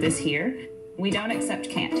 you do this here? We don't accept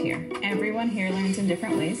can't here. Everyone here learns in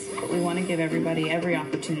different ways, but we want to give everybody every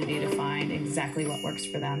opportunity to find exactly what works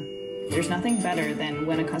for them. There's nothing better than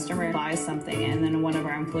when a customer buys something and then one of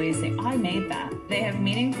our employees say, I made that. They have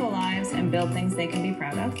meaningful lives and build things they can be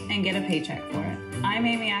proud of and get a paycheck for it. I'm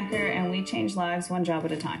Amy Acker, and we change lives one job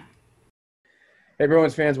at a time. Hey,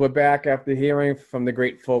 Bruins fans, we're back after hearing from the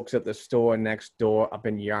great folks at the Store Next Door up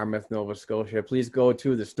in Yarmouth, Nova Scotia. Please go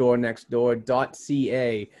to the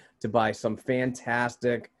storenextdoor.ca to buy some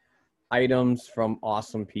fantastic items from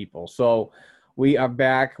awesome people. So we are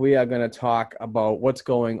back. We are going to talk about what's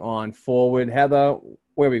going on forward. Heather,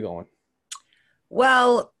 where are we going?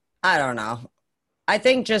 Well, I don't know. I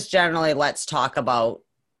think just generally let's talk about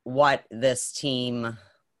what this team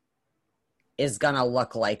is going to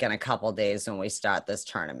look like in a couple days when we start this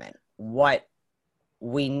tournament. what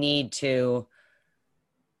we need to.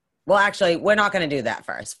 Well, actually, we're not going to do that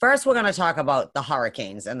first. First, we're going to talk about the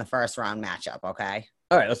Hurricanes in the first round matchup, okay?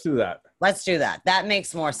 All right, let's do that. Let's do that. That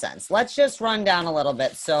makes more sense. Let's just run down a little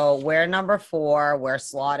bit. So we're number 4. We're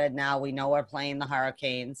slotted now. We know we're playing the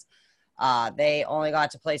Hurricanes. They only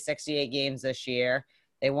got to play 68 games this year.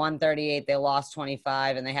 They won 38. They lost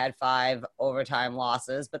 25, and they had 5 overtime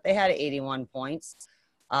losses, but they had 81 points.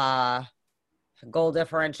 Goal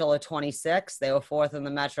differential of 26. They were 4th in the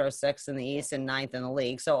Metro, 6th in the East, and 9th in the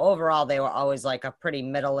league. So overall, they were always like a pretty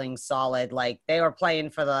middling, solid. Like they were playing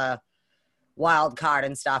for the wild card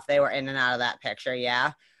and stuff. They were in and out of that picture.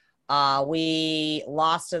 Yeah. We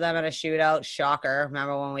lost to them in a shootout. Shocker.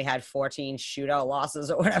 Remember when we had 14 shootout losses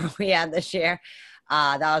or whatever we had this year?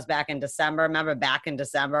 That was back in December. Remember back in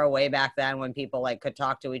December, way back then when people like could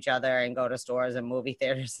talk to each other and go to stores and movie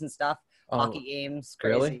theaters and stuff. Hockey games.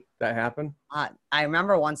 Crazy. Really? That happened? I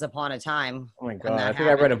remember once upon a time. Oh my God. I think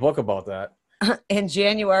I read a book about that. In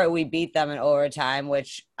January, we beat them in overtime,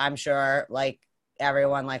 which I'm sure like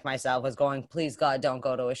everyone like myself was going, please God, don't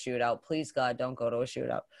go to a shootout. Please God, don't go to a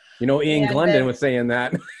shootout. You know, Ian Glendon was saying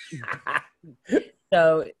that.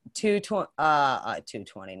 So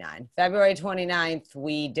 229. February 29th,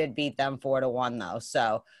 we did beat them 4-1 though.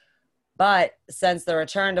 So, but since the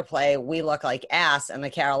return to play, we look like ass, and the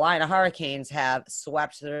Carolina Hurricanes have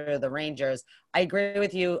swept through the Rangers. I agree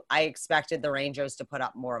with you. I expected the Rangers to put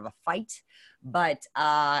up more of a fight, but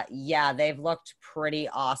yeah, they've looked pretty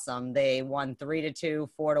awesome. They won 3-2,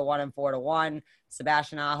 4-1, and 4-1.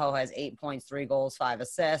 Sebastian Aho has 8 points, 3 goals, 5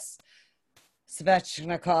 assists.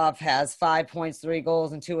 Svechnikov has 5 points, 3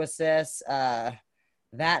 goals, and 2 assists.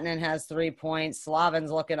 Vatanen has 3 points.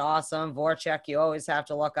 Slavin's looking awesome. Voracek, you always have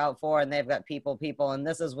to look out for, and they've got people. And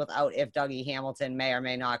this is without if Dougie Hamilton may or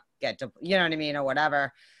may not get to, you know what I mean, or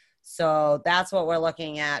whatever. So that's what we're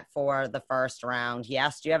looking at for the first round.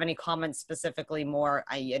 Yes. Do you have any comments specifically more?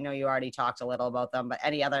 I know you already talked a little about them, but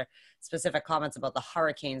any other specific comments about the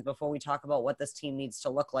Hurricanes before we talk about what this team needs to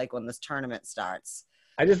look like when this tournament starts?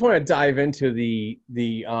 I just want to dive into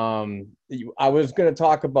I was going to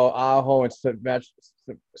talk about Aho and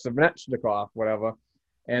Svechnikov, whatever,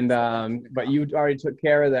 and but you already took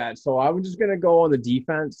care of that. So I was just going to go on the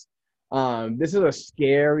defense. This is a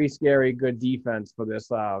scary, scary good defense for this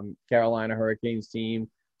Carolina Hurricanes team.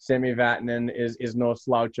 Sami Vatanen is no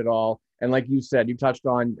slouch at all, and like you said, you touched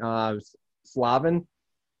on Slavin.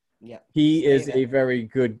 Yeah, he is a very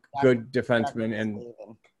good defenseman, and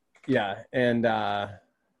yeah, and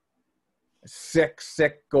sick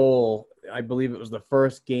goal. I believe it was the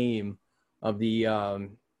first game of the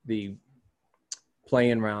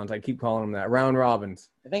play-in rounds. I keep calling them that, round robins.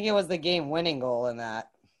 I think it was the game-winning goal in that.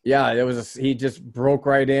 Yeah, it was. He just broke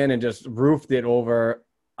right in and just roofed it over.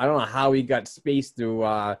 I don't know how he got space through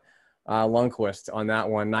Lundqvist on that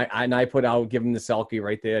one. I put out, give him the Selke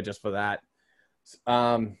right there just for that.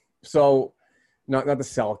 So not the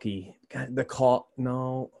Selke. God, the call.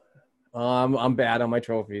 No. I'm bad on my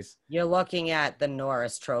trophies. You're looking at the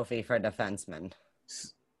Norris Trophy for defensemen.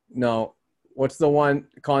 No. What's the one?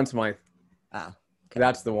 Conn Smythe. Oh. Okay.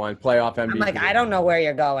 That's the one. Playoff MVP. I'm like, I don't know where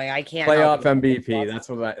you're going. I can't. Playoff MVP. That's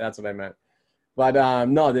what I meant. But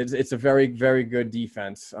no, it's a very, very good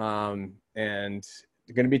defense. And it's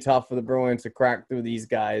going to be tough for the Bruins to crack through these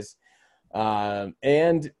guys.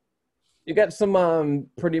 And you got some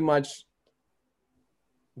pretty much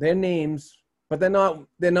their names. But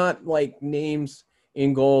they're not like names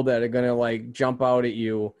in goal that are gonna like jump out at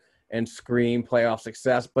you and scream playoff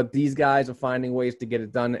success. But these guys are finding ways to get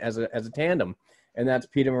it done as a tandem, and that's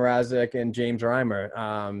Peter Mrazek and James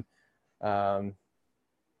Reimer.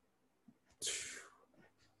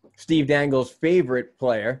 Steve Dangle's favorite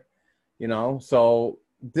player, you know. So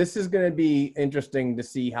this is going to be interesting to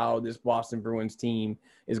see how this Boston Bruins team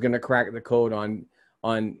is going to crack the code on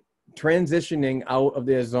transitioning out of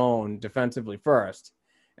their zone defensively first,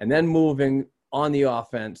 and then moving on the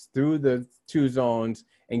offense through the 2 zones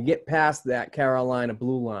and get past that Carolina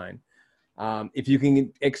blue line. If you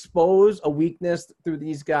can expose a weakness through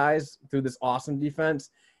these guys, through this awesome defense,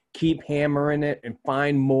 keep hammering it and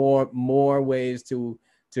find more ways to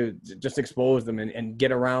just expose them and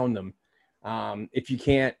get around them. If you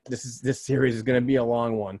can't, this series is going to be a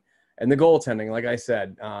long one. And the goaltending, like I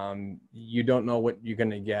said, you don't know what you're going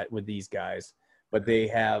to get with these guys, but they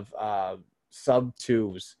have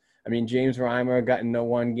sub-2s. I mean, James Reimer got into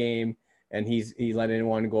 1 game, and he let in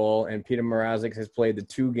 1 goal, and Peter Mrazek has played the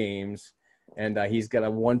 2 games, and he's got a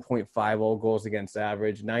 1.50 goals against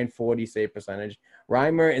average, .940 save percentage.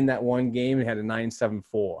 Reimer in that 1 game had a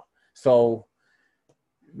 .974. So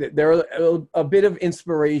they're a bit of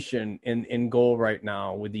inspiration in goal right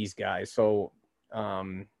now with these guys. So,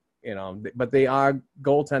 but they are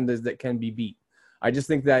goaltenders that can be beat. I just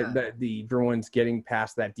think that the Bruins getting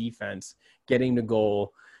past that defense, getting the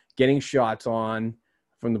goal, getting shots on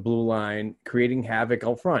from the blue line, creating havoc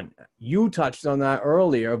out front. You touched on that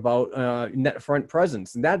earlier about net front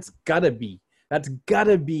presence, and that's gotta be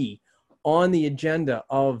on the agenda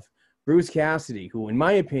of Bruce Cassidy, who, in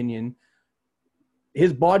my opinion,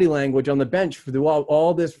 his body language on the bench throughout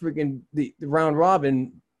all this freaking the round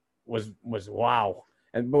robin was wow.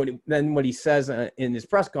 And then what he says in his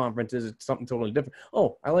press conference is something totally different.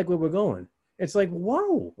 Oh, I like where we're going. It's like,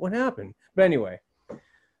 whoa, what happened? But anyway,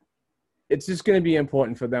 it's just going to be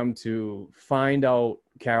important for them to find out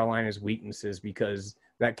Carolina's weaknesses, because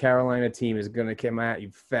that Carolina team is going to come at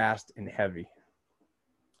you fast and heavy.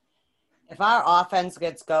 If our offense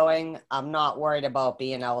gets going, I'm not worried about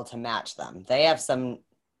being able to match them. They have some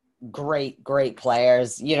great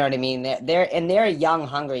players. You know what I mean? They're a young,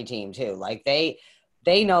 hungry team too. Like they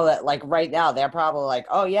know that, like, right now they're probably like,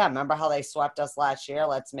 oh yeah, remember how they swept us last year?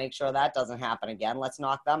 Let's make sure that doesn't happen again. Let's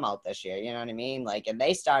knock them out this year. You know what I mean? Like, and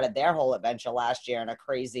they started their whole adventure last year in a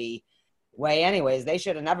crazy way anyways. They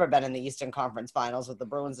should have never been in the Eastern Conference Finals with the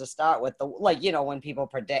Bruins to start with. When people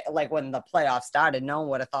predict, like when the playoffs started, no one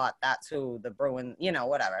would have thought that's who the Bruins,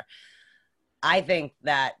 whatever. I think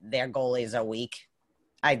that their goalies are weak.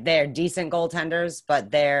 They're decent goaltenders,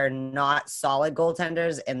 but they're not solid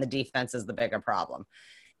goaltenders, and the defense is the bigger problem.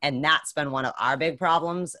 And that's been one of our big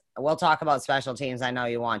problems. We'll talk about special teams. I know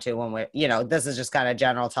you want to when this is just kind of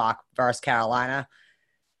general talk versus Carolina.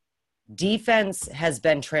 Defense has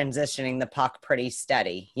been transitioning the puck pretty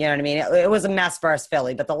steady. You know what I mean? It was a mess versus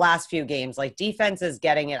Philly, but the last few games, like, defense is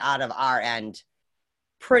getting it out of our end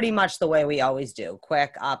pretty much the way we always do.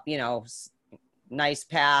 Quick up, nice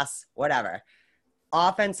pass, whatever.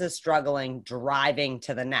 Offense is struggling driving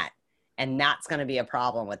to the net, and that's going to be a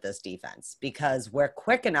problem with this defense, because we're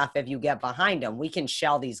quick enough. If you get behind them, we can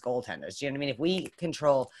shell these goaltenders. You know what I mean? If we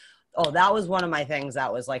control – that was one of my things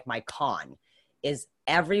that was like my con, is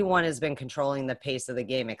everyone has been controlling the pace of the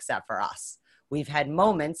game except for us. We've had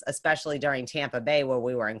moments, especially during Tampa Bay, where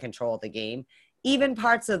we were in control of the game. Even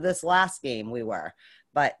parts of this last game we were.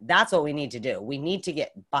 But that's what we need to do. We need to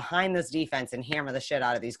get behind this defense and hammer the shit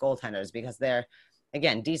out of these goaltenders, because they're –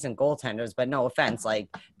 again, decent goaltenders, but no offense, like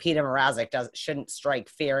Peter Mrazek shouldn't strike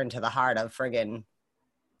fear into the heart of friggin',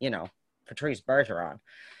 Patrice Bergeron.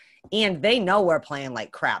 And they know we're playing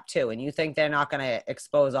like crap too. And you think they're not going to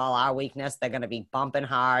expose all our weakness? They're going to be bumping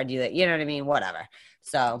hard. You know what I mean? Whatever.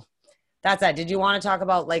 So that's that. Did you want to talk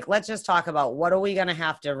about, let's just talk about what are we going to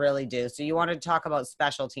have to really do? So you wanted to talk about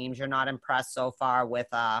special teams. You're not impressed so far with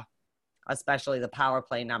especially the power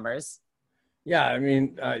play numbers. Yeah, I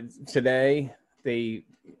mean, today – they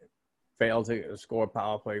failed to score a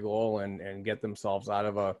power play goal and get themselves out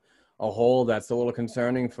of a hole that's a little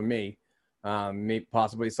concerning for me.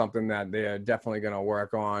 Possibly something that they're definitely going to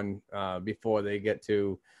work on before they get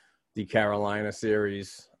to the Carolina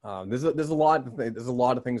series. There's a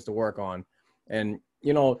lot of things to work on, and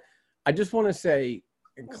I just want to say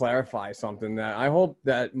and clarify something, that I hope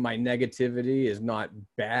that my negativity is not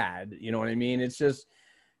bad. You know what I mean? It's just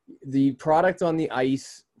the product on the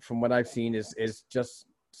ice, from what I've seen, is just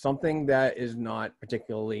something that is not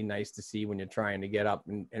particularly nice to see when you're trying to get up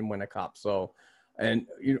and win a cup. So, and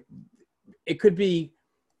it could be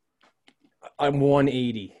a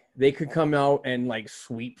 180. They could come out and like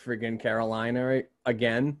sweep friggin' Carolina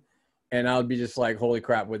again, and I would be just like, holy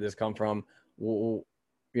crap, where'd this come from?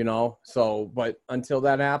 So, but until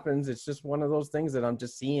that happens, it's just one of those things that I'm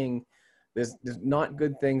just seeing. There's not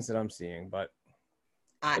good things that I'm seeing, but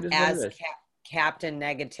as Captain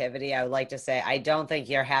Negativity, I would like to say, I don't think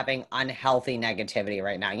you're having unhealthy negativity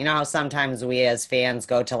right now. You know how sometimes we as fans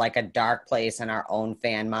go to like a dark place in our own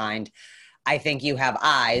fan mind? I think you have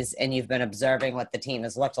eyes, and you've been observing what the team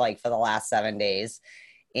has looked like for the last 7 days.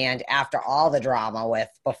 And after all the drama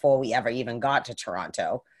before we ever even got to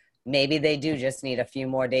Toronto, maybe they do just need a few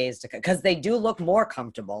more days because they do look more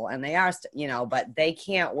comfortable, and they are, but they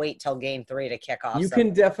can't wait till game 3 to kick off. You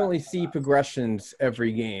can definitely see progressions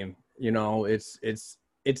every game. It's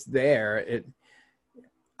there.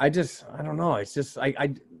 I don't know. It's just,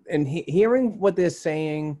 hearing what they're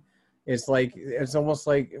saying is like, it's almost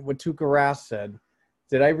like what Tuukka Rask said.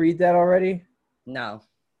 Did I read that already? No.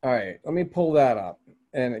 All right. Let me pull that up.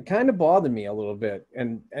 And it kind of bothered me a little bit.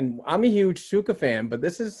 And I'm a huge Tuukka fan, but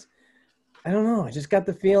this is, I don't know. I just got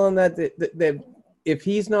the feeling that if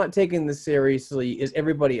he's not taking this seriously, is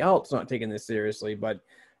everybody else not taking this seriously? But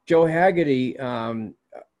Joe Haggerty,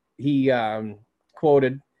 he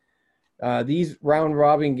quoted these round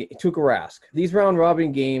robin Tuukka Rask, these round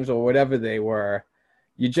robin games or whatever they were,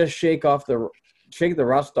 you just shake the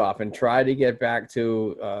rust off and try to get back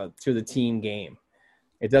to the team game.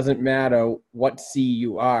 It doesn't matter what seed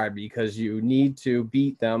you are because you need to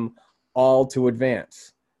beat them all to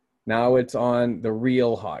advance. Now it's on the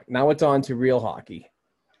real hockey. Now it's on to real hockey.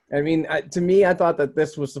 I mean, to me, I thought that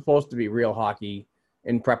this was supposed to be real hockey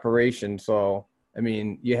in preparation. So, I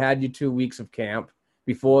mean, you had your 2 weeks of camp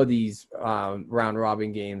before these round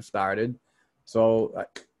robin games started. So, I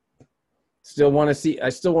still want to see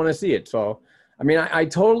it. So, I mean, I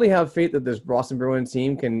totally have faith that this Boston Bruins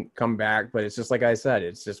team can come back, but it's just like I said,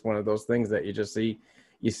 it's just one of those things that you just see.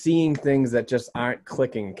 You're seeing things that just aren't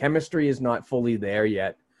clicking. Chemistry is not fully there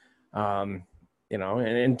yet. And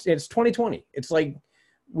it's 2020. It's like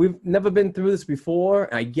we've never been through this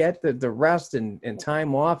before. I get that the rest and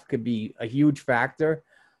time off could be a huge factor.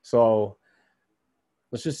 So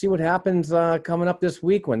let's just see what happens coming up this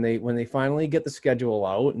week when they finally get the schedule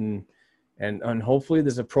out and hopefully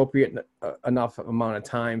there's appropriate enough amount of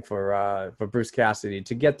time for Bruce Cassidy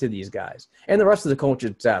to get to these guys and the rest of the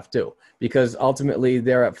coaching staff too, because ultimately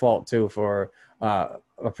they're at fault too for a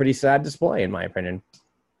pretty sad display in my opinion.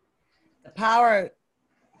 The power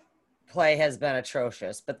play has been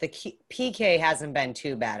atrocious, but the PK hasn't been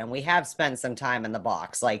too bad, and we have spent some time in the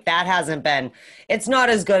box. Like that hasn't been. It's not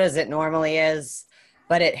as good as it normally is,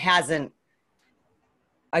 but it hasn't.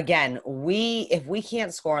 Again, if we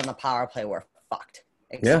can't score on the power play, we're fucked.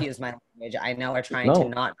 Excuse my language. I know we're trying to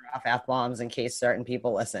not drop F-bombs in case certain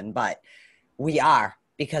people listen, but we are,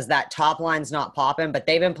 because that top line's not popping. But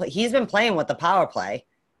he's been playing with the power play.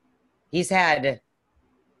 He's had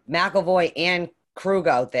McAvoy and Krug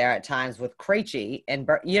out there at times with Krejci, and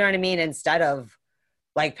you know what I mean, instead of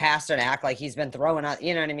like Pasternak, like he's been throwing out,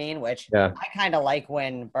 you know what I mean, which I kind of like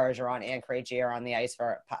when Bergeron and Krejci are on the ice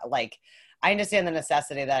for, like, I understand the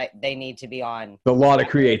necessity that they need to be on. A lot of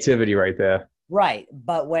creativity right there. Right.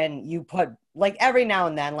 But when you put, like, every now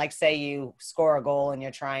and then, like, say you score a goal and you're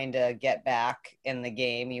trying to get back in the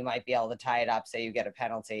game, you might be able to tie it up, say you get a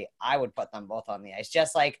penalty. I would put them both on the ice.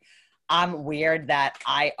 Just like I'm weird that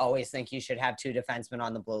I always think you should have two defensemen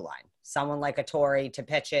on the blue line. Someone like a Torrey to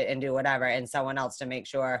pitch it and do whatever, and someone else to make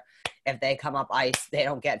sure if they come up ice, they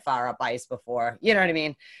don't get far up ice before. You know what I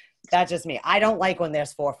mean? That's just me. I don't like when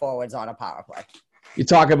there's four forwards on a power play. You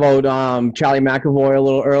talk about Charlie McAvoy a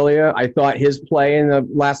little earlier. I thought his play in the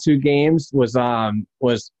last two games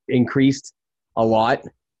was increased a lot.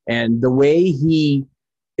 And the way he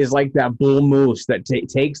is like that bull moose that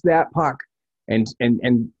takes that puck and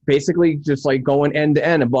basically just like going end to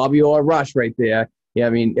end, a Bobby Orr rush right there. Yeah,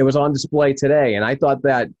 I mean, it was on display today. And I thought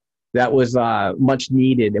that was much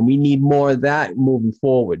needed. And we need more of that moving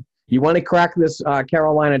forward. You want to crack this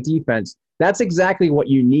Carolina defense. That's exactly what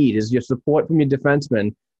you need, is your support from your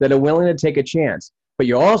defensemen that are willing to take a chance. But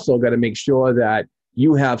you also got to make sure that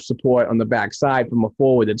you have support on the backside from a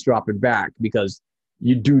forward that's dropping back, because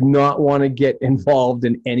you do not want to get involved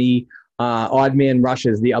in any odd man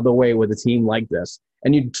rushes the other way with a team like this.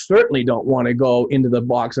 And you certainly don't want to go into the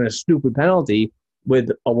box in a stupid penalty with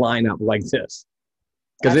a lineup like this,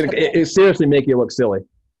 because it seriously make you look silly.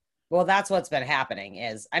 Well, that's what's been happening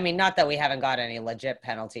is, I mean, not that we haven't got any legit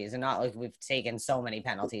penalties and not like we've taken so many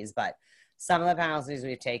penalties, but some of the penalties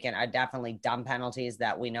we've taken are definitely dumb penalties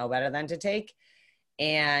that we know better than to take.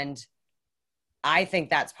 And I think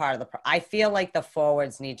that's part of I feel like the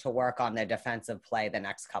forwards need to work on their defensive play the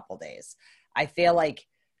next couple days. I feel like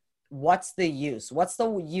what's the use? What's the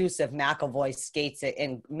use if McAvoy skates it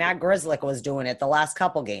and Matt Grzelcyk was doing it the last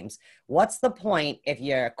couple games? What's the point if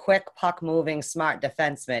your quick puck moving smart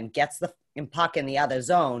defenseman gets the puck in the other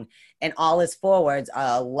zone and all his forwards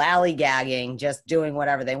are lollygagging, just doing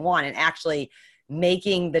whatever they want and actually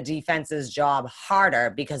making the defense's job harder,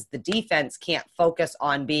 because the defense can't focus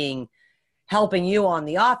on helping you on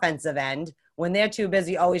the offensive end when they're too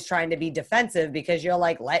busy always trying to be defensive, because you're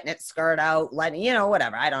like letting it skirt out,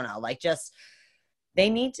 whatever. I don't know. Like, just,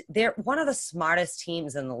 they're one of the smartest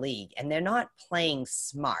teams in the league and they're not playing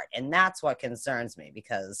smart. And that's what concerns me,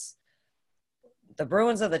 because the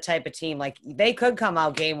Bruins are the type of team, like, they could come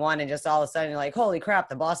out game one and just all of a sudden you're like, holy crap,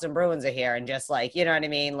 the Boston Bruins are here. And just like, you know what I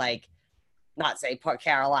mean? Like, not say put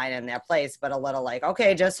Carolina in their place, but a little like,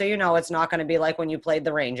 okay, just so you know, it's not going to be like when you played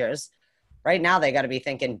the Rangers. Right now, they got to be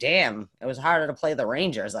thinking, damn, it was harder to play the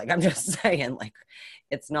Rangers. Like, I'm just saying, like,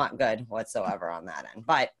 it's not good whatsoever on that end.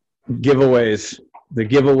 But the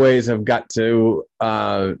giveaways have got to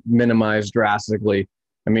minimize drastically.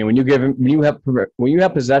 I mean, when you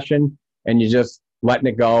have possession and you're just letting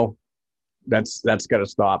it go, that's got to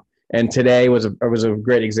stop. And today was a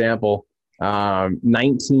great example.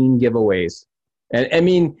 19 giveaways. And I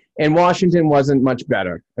mean, and Washington wasn't much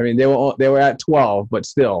better. I mean, they were at 12, but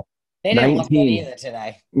still. They didn't 19. look good either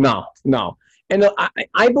today. No. And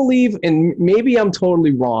I believe, and maybe I'm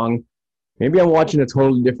totally wrong. Maybe I'm watching a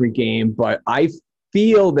totally different game, but I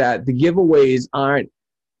feel that the giveaways aren't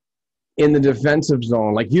in the defensive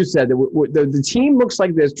zone. Like you said, the team looks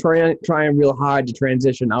like they're trying real hard to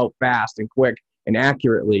transition out fast and quick and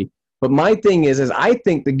accurately. But my thing is I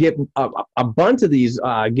think a bunch of these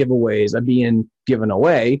giveaways are being given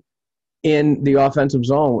away in the offensive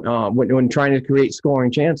zone when trying to create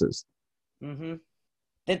scoring chances. Mm-hmm.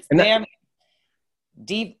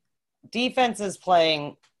 Defense is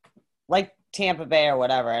playing like Tampa Bay or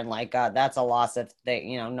whatever, and like that's a loss if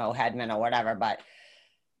they, no Hedman or whatever. But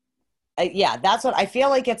yeah, that's what I feel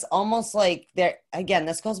like. It's almost like they're, again,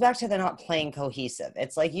 this goes back to they're not playing cohesive.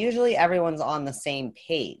 It's like usually everyone's on the same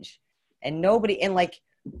page, and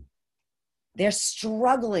they're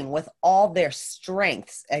struggling with all their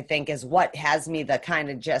strengths, I think, is what has me the kind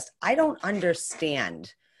of I don't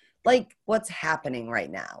understand like what's happening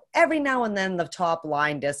right now. Every now and then the top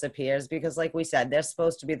line disappears because, like we said, they're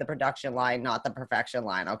supposed to be the production line, not the perfection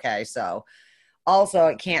line. Okay. So also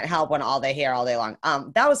it can't help when all they hear all day long.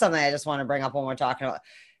 That was something I just want to bring up when we're talking about.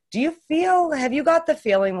 Have you got the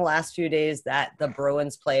feeling the last few days that the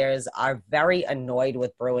Bruins players are very annoyed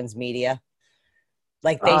with Bruins media?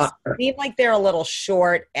 Like they seem like they're a little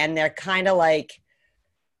short and they're kind of like,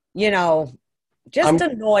 just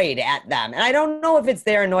annoyed at them. And I don't know if it's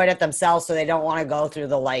they're annoyed at themselves so they don't want to go through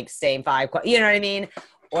the same 5, you know what I mean?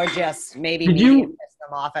 Or just maybe piss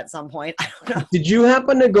them off at some point. I don't know. Did you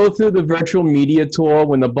happen to go through the virtual media tour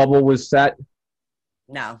when the bubble was set?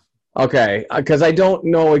 No. Okay, because I don't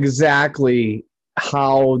know exactly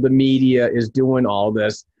how the media is doing all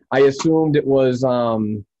this. I assumed it was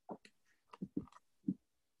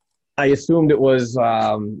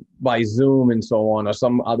by Zoom and so on, or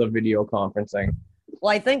some other video conferencing.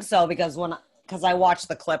 Well, I think so because I watched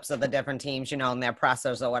the clips of the different teams, and their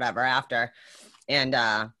pressers or whatever after, and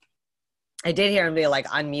I did hear him be like,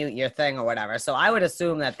 unmute your thing or whatever. So I would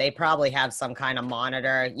assume that they probably have some kind of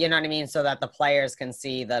monitor, you know what I mean, so that the players can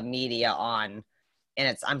see the media on, and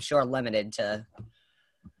it's, I'm sure, limited to,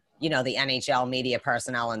 the NHL media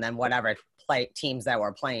personnel and then whatever teams that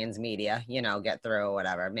were playing's media, get through or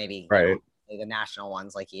whatever, maybe right. The national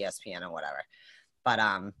ones like ESPN or whatever. But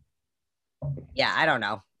yeah, I don't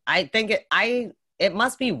know. I think it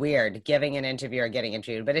must be weird giving an interview or getting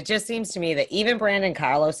interviewed, but it just seems to me that even Brandon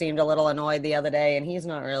Carlo seemed a little annoyed the other day, and he's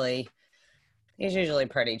usually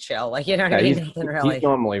pretty chill. Like, you know what I mean? He's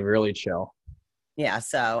normally really chill. Yeah,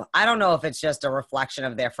 so I don't know if it's just a reflection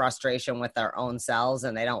of their frustration with their own selves,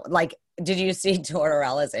 and they don't like. Did you see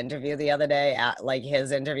Tortorella's interview the other day?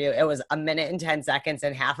 His interview, it was 1 minute and 10 seconds,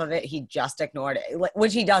 and half of it he just ignored it,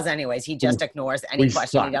 which he does anyways. He just ignores any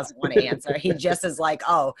question he doesn't want to answer. He just is like,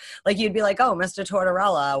 oh, like you'd be like, oh, Mr.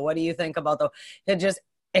 Tortorella, what do you think about he'd just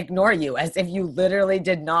ignore you as if you literally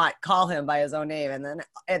did not call him by his own name. And then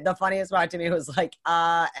the funniest part to me was like,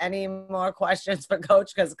 any more questions for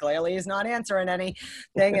Coach? Because clearly he's not answering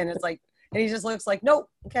anything. And it's like, and he just looks like, nope,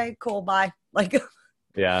 okay, cool, bye. Like,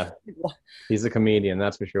 yeah, he's a comedian,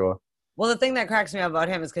 that's for sure. Well, the thing that cracks me up about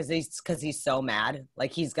him is because he's so mad.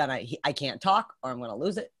 Like I can't talk or I'm gonna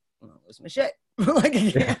lose it. I'm gonna lose my shit. Like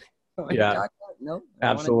I can't. Yeah. No.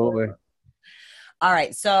 Absolutely. All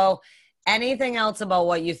right. So anything else about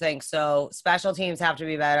what you think? So special teams have to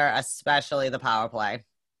be better, especially the power play.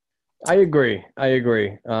 I agree.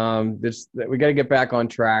 We got to get back on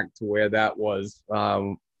track to where that was,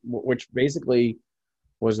 which basically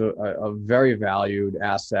was a very valued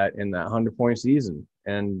asset in that 100-point season.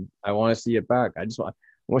 And I want to see it back. I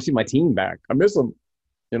want to see my team back. I miss them,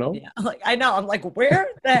 Yeah, like I know. I'm like, where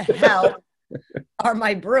the hell are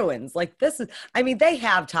my Bruins? Like they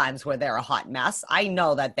have times where they're a hot mess. I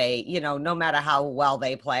know that they, no matter how well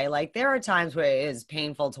they play, like there are times where it is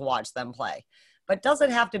painful to watch them play. But does it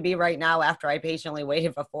have to be right now after I patiently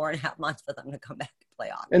waited for 4.5 months for them to come back and play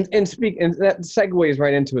hockey? And that segues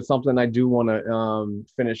right into something I do want to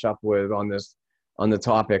finish up with on the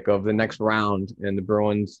topic of the next round in the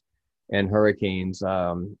Bruins and Hurricanes.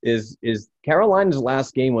 Is Carolina's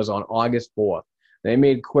last game was on August 4th. They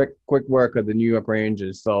made quick work of the New York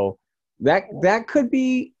Rangers. So that could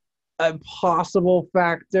be a possible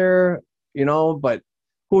factor, but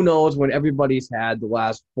who knows when everybody's had the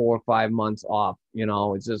last 4 or 5 months off,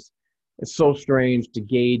 it's so strange to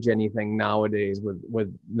gauge anything nowadays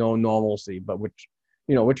with no normalcy, but which,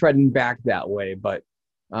 we're treading back that way. But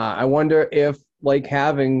I wonder if like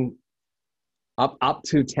having up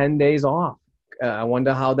to 10 days off, I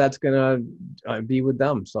wonder how that's going to be with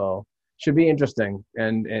them. So should be interesting.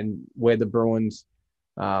 And where the Bruins,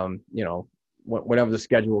 whatever the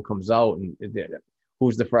schedule comes out, and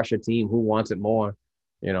who's the fresher team, who wants it more,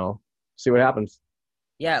 see what happens.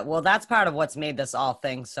 Yeah, well, that's part of what's made this all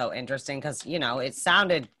thing so interesting because, it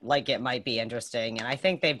sounded like it might be interesting. And I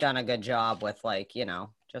think they've done a good job with,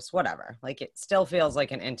 just whatever. Like, it still feels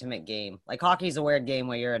like an intimate game. Like, hockey's a weird game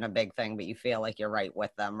where you're in a big thing, but you feel like you're right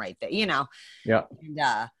with them right there, Yeah.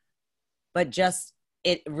 And, but just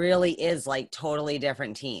it really is, like, totally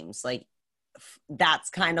different teams. Like, that's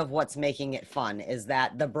kind of what's making it fun is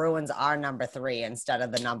that the Bruins are number 3 instead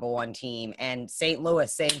of the number 1 team. And St.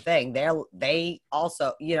 Louis, same thing. They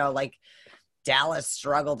also, like Dallas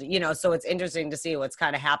struggled, so it's interesting to see what's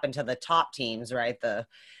kind of happened to the top teams, right?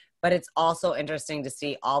 But it's also interesting to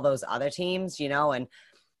see all those other teams, and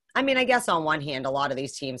I mean, I guess on one hand, a lot of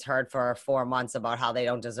these teams heard for 4 months about how they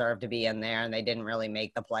don't deserve to be in there and they didn't really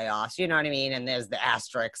make the playoffs. You know what I mean? And there's the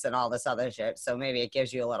asterisks and all this other shit. So maybe it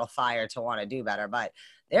gives you a little fire to want to do better. But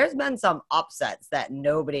there's been some upsets that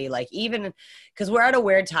nobody, even because we're at a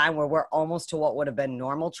weird time where we're almost to what would have been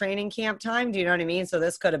normal training camp time. Do you know what I mean? So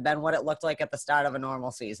this could have been what it looked like at the start of a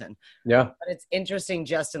normal season. Yeah. But it's interesting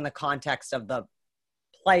just in the context of the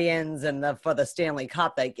play-ins and for the Stanley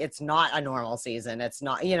Cup, like it's not a normal season. It's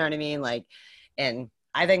not, you know what I mean? Like, and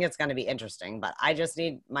I think it's going to be interesting, but I just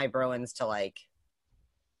need my Bruins to I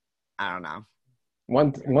don't know.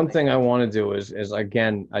 One thing I want to do is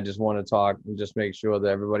again, I just want to talk and just make sure that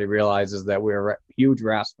everybody realizes that we're huge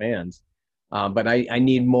Rask fans. But I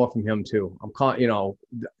need more from him too.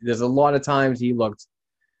 There's a lot of times he looked,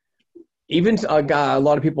 even a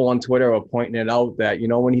lot of people on Twitter are pointing it out that,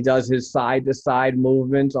 when he does his side-to-side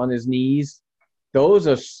movements on his knees, those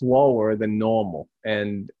are slower than normal.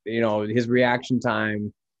 And, his reaction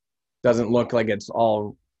time doesn't look like it's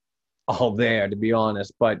all there, to be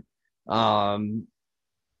honest. But,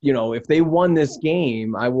 if they won this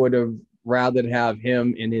game, I would have rather have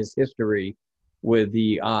him in his history with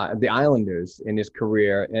the Islanders in his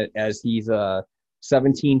career, as he's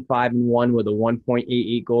 17-5-1 with a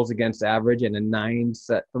 1.88 goals against average and a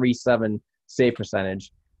 9.37 save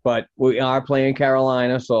percentage. But we are playing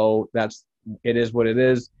Carolina, so it is what it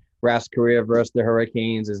is. Rask's career versus the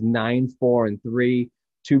Hurricanes is 9-4-3,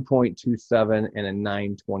 2.27, and a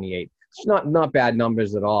 9.28. It's not bad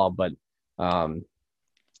numbers at all, but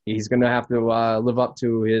he's going to have to live up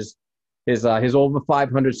to his over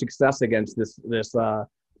 500 success against this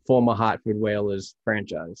former Hartford Whalers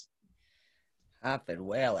franchise. Hartford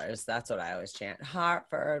Whalers. That's what I always chant.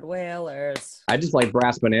 Hartford Whalers. I just like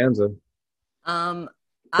Brass Bonanza. I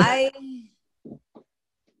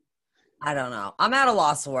don't know. I'm at a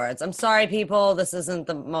loss of words. I'm sorry, people. This isn't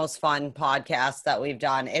the most fun podcast that we've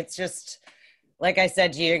done. It's just, like I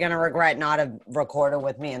said to you, you're going to regret not have recorded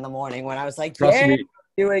with me in the morning when I was like, Trust me.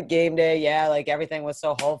 do it game day. Yeah, like everything was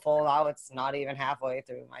so hopeful. Now it's not even halfway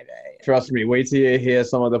through my day. Trust me. Wait till you hear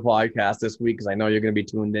some of the podcasts this week because I know you're going to be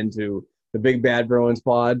tuned into the Big Bad Bruins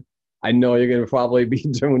pod. I know you're going to probably be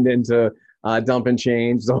tuned into Dump and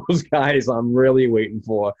Change. Those guys I'm really waiting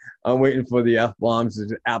for. I'm waiting for the F-bombs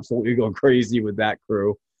to absolutely go crazy with that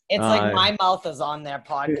crew. It's like my mouth is on their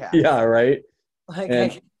podcast. Yeah, right?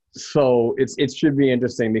 So it should be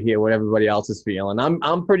interesting to hear what everybody else is feeling.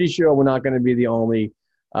 I'm pretty sure we're not going to be the only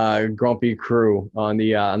grumpy crew on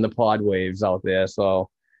the pod waves out there. So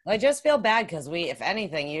I just feel bad because we, if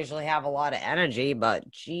anything, usually have a lot of energy, but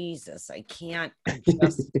Jesus, I can't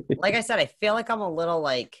just, like I said, I feel like I'm a little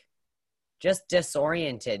just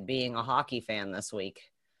disoriented being a hockey fan this week.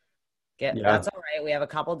 That's all right. We have a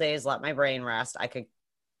couple days, let my brain rest.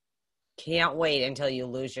 Can't wait until you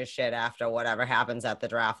lose your shit after whatever happens at the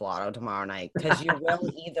draft lotto tomorrow night because you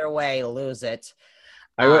will either way lose it.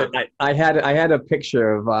 I had a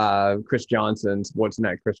picture of Chris Johnson,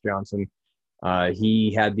 Sportsnet Chris Johnson.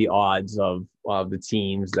 He had the odds of the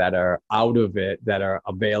teams that are out of it that are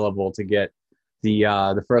available to get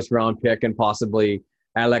the first round pick and possibly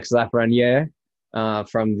Alex Lafreniere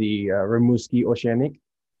from the Rimouski Oceanic,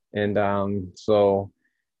 and so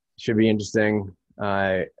should be interesting.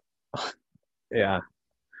 Yeah,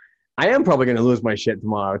 I am probably going to lose my shit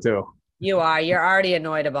tomorrow too. You are. You're already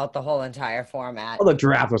annoyed about the whole entire format. Oh, the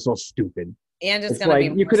draft was so stupid. And it's going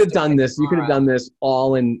to be. You could have done this. You could have done this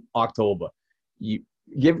all in October. You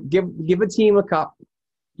give a team a cup.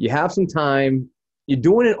 You have some time. You're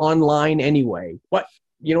doing it online anyway. What,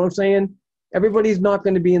 you know what I'm saying? Everybody's not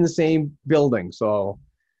going to be in the same building, so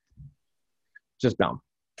just dumb.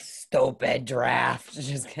 Stupid draft.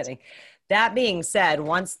 Just kidding. That being said,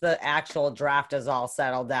 once the actual draft is all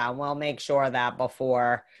settled down, we'll make sure that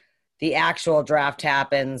before the actual draft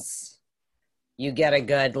happens, you get a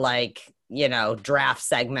good draft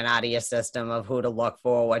segment out of your system of who to look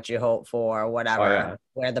for, what you hope for, whatever, Oh, yeah.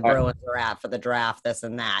 where the Bruins are at for the draft, this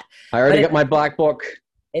and that. I already got my black book.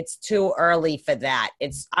 It's too early for that.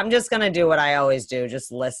 I'm just going to do what I always do.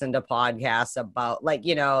 Just listen to podcasts about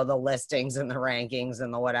the listings and the rankings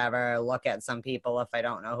and the whatever. Look at some people if I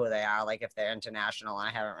don't know who they are, like if they're international and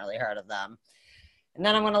I haven't really heard of them. And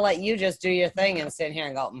then I'm going to let you just do your thing and sit here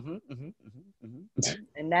and go,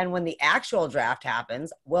 And then when the actual draft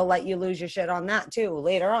happens, we'll let you lose your shit on that too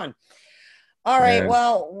later on. All right.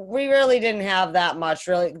 Well, we really didn't have that much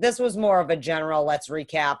really. This was more of a general, let's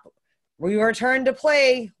recap. We returned to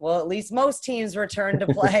play. Well, at least most teams returned to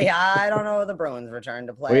play. I don't know if the Bruins returned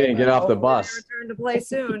to play. We didn't get off the bus. Return to play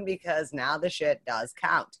soon because now the shit does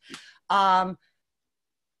count.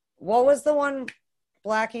 What was the one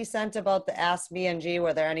Blackie sent about the Ask BNG?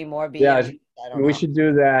 Were there any more BNG? Yeah, we should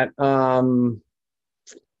do that.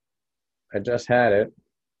 I just had it.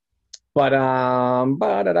 But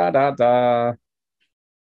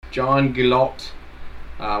John Gillot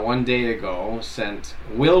one day ago sent,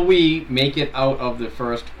 will we make it out of the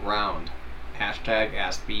first round? Hashtag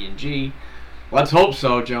Ask BNG. Let's hope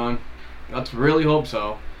so, John. Let's really hope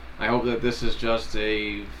so. I hope that this is just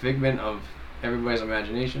a figment of everybody's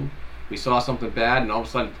imagination. We saw something bad and all of a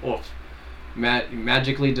sudden,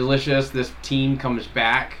 magically delicious, this team comes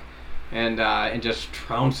back and just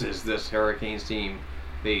trounces this Hurricanes team.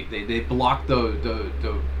 They block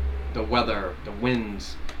the weather, the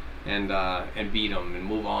winds, and beat them and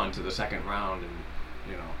move on to the second round,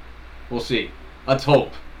 and we'll see. Let's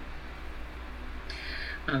hope.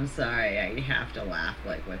 I'm sorry, I have to laugh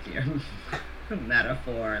with your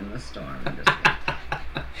metaphor in the storm.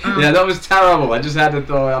 Yeah, that was terrible. I just had to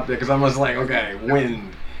throw it up there because I was like, okay,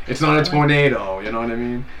 wind. It's not a tornado. You know what I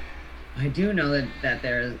mean? I do know that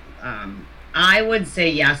there's. I would say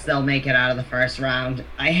yes, they'll make it out of the first round.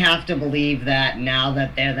 I have to believe that now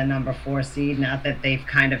that they're the number 4 seed, now that they've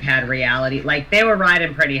kind of had reality. Like, they were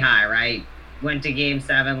riding pretty high, right? Went to Game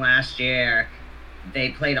 7 last year. They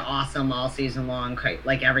played awesome all season long.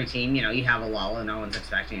 Like every team, you have a lull and no one's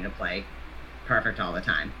expecting you to play perfect all the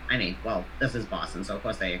time. I mean, well, this is Boston, so of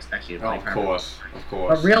course they expect you to play perfect. Of course.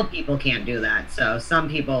 But real people can't do that. So some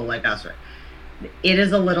people like us, it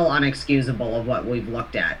is a little unexcusable of what we've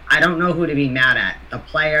looked at. I don't know who to be mad at. The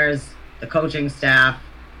players, the coaching staff,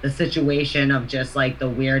 the situation of just like the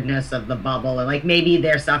weirdness of the bubble. And like maybe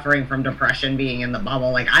they're suffering from depression being in the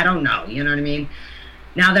bubble. Like, I don't know. You know what I mean?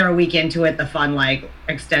 Now they're a week into it. The fun, like,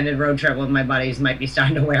 extended road trip with my buddies might be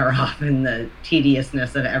starting to wear off, and the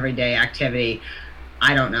tediousness of everyday activity.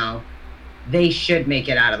 I don't know. They should make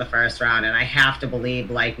it out of the first round. And I have to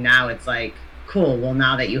believe, like, now it's like, cool, well,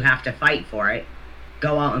 now that you have to fight for it,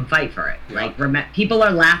 go out and fight for it. Yep. Like, people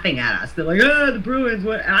are laughing at us. They're like, the Bruins,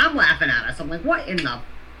 what? And I'm laughing at us. I'm like, what in the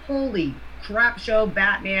holy crap show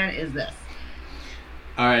Batman is this?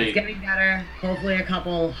 All right. It's getting better. Hopefully a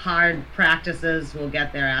couple hard practices will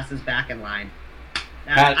get their asses back in line.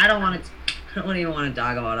 I don't even want to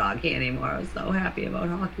talk about hockey anymore. I was so happy about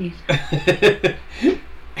hockey.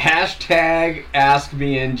 Hashtag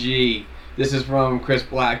AskBNG. This is from Chris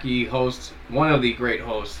Blackie, one of the great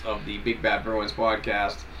hosts of the Big Bad Bruins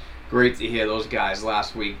podcast. Great to hear those guys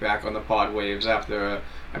last week back on the pod waves after,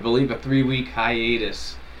 I believe, a 3-week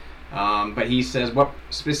hiatus. But he says, what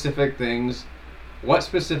specific thing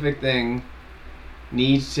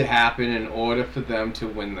needs to happen in order for them to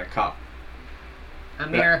win the cup? A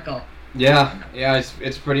miracle. Yeah,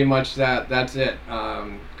 it's pretty much that. That's it,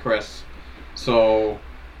 Chris. So,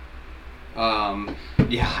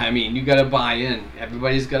 I mean, you got to buy in.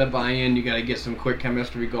 Everybody's got to buy in. You got to get some quick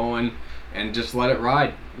chemistry going and just let it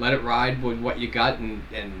ride. Let it ride with what you got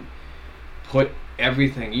and put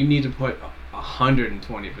everything. You need to put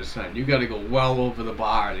 120%. You got to go well over the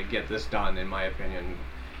bar to get this done, in my opinion.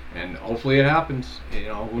 And hopefully it happens.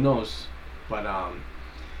 Who knows? But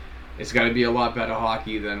it's got to be a lot better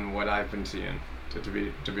hockey than what I've been seeing, to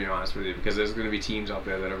be honest with you, because there's going to be teams out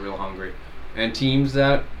there that are real hungry and teams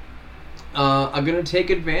that are going to take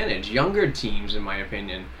advantage. Younger teams, in my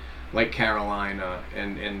opinion, like Carolina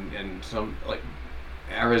and some like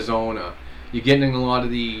Arizona. You're getting a lot of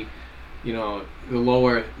the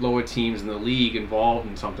lower teams in the league involved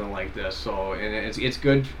in something like this. So, and it's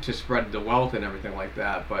good to spread the wealth and everything like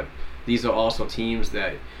that. But these are also teams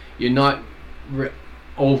that you're not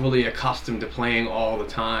overly accustomed to playing all the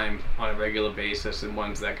time on a regular basis, and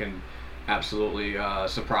ones that can absolutely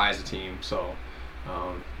surprise a team. So,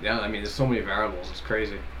 I mean, there's so many variables. It's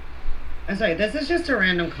crazy. I'm sorry, this is just a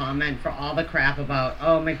random comment for all the crap about,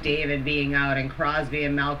 McDavid being out and Crosby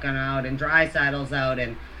and Malkin out and Draisaitl's out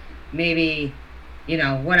and maybe,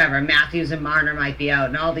 whatever, Matthews and Marner might be out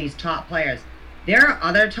and all these top players. There are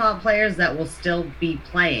other top players that will still be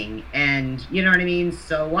playing, and you know what I mean?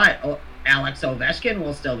 So what? Alex Ovechkin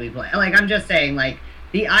will still be playing. Like, I'm just saying, like,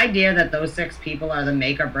 the idea that those 6 people are the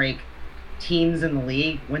make or break teams in the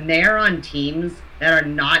league, when they're on teams that are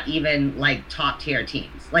not even, like, top tier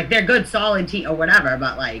teams. Like, they're good, solid team or whatever,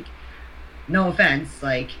 but, like, no offense,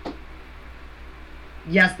 like,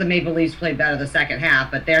 yes, the Maple Leafs played better the second half,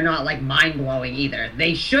 but they're not, like, mind-blowing either.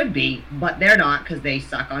 They should be, but they're not because they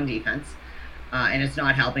suck on defense. And it's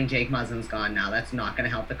not helping. Jake Muzzin's gone now. That's not going to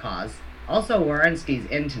help the cause. Also, Werenski's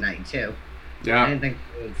in tonight, too. Yeah. I didn't think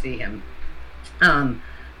we would see him.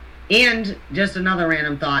 And just another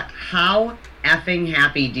random thought. How effing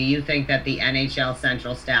happy do you think that the NHL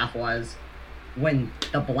Central staff was when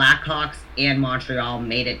the Blackhawks and Montreal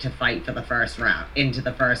made it to fight for the first round, into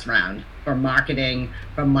the first round, for marketing,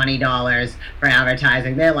 for money dollars, for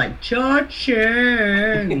advertising? They're like,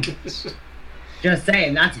 cha-ching. Just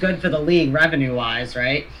saying, that's good for the league revenue-wise,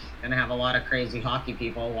 right? Gonna have a lot of crazy hockey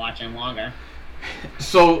people watching longer.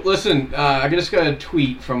 So, listen, I just got a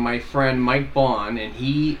tweet from my friend Mike Bond, and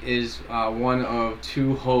he is one of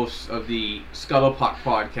 2 hosts of the Scuttle Puck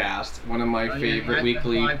podcast, one of my favorite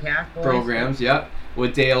weekly programs,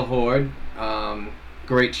 with Dale Horde.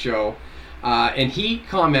 Great show. And he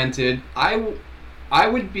commented, I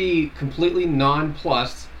would be completely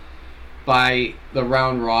nonplussed by the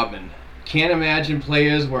round robin. Can't imagine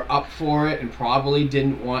players were up for it and probably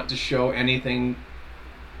didn't want to show anything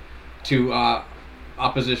to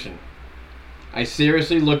opposition. I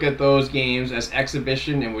seriously look at those games as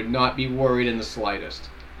exhibition and would not be worried in the slightest.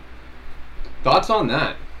 Thoughts on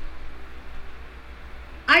that?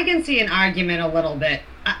 I can see an argument a little bit.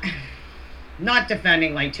 Not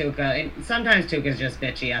defending like Tuukka. Sometimes Tuukka's just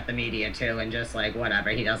bitchy at the media too and just like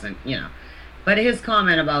whatever. He doesn't, But his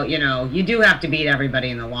comment about, you do have to beat everybody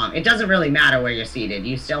in the long. It doesn't really matter where you're seated.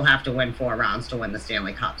 You still have to win 4 rounds to win the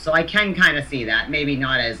Stanley Cup. So I can kind of see that. Maybe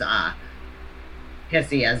not as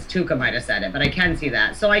pissy as Tuukka might have said it, but I can see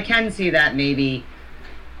that. So I can see that maybe,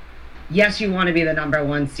 yes, you want to be the number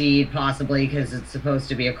 1 seed possibly because it's supposed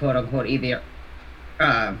to be a quote-unquote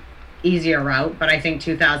easier route. But I think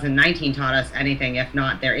 2019 taught us anything. If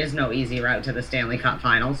not, there is no easy route to the Stanley Cup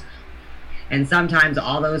Finals. And sometimes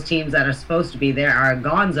all those teams that are supposed to be there are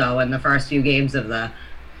gonzo in the first few games of the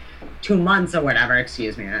 2 months or whatever.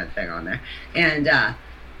 Excuse me, that thing on there. And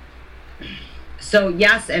so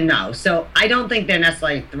yes and no. So I don't think they're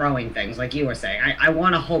necessarily throwing things like you were saying. I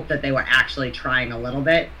want to hope that they were actually trying a little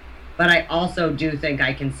bit. But I also do think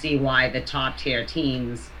I can see why the top tier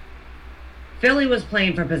teams... Philly was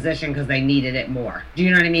playing for position because they needed it more. Do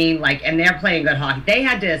you know what I mean? Like, and they're playing good hockey. They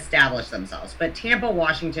had to establish themselves. But Tampa,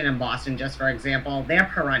 Washington, and Boston, just for example, they're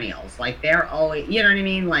perennials. Like, they're always, you know what I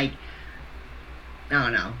mean? Like, I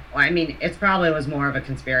don't know. Well, I mean, it probably was more of a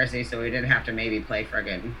conspiracy, so we didn't have to maybe play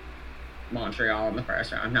friggin' Montreal in the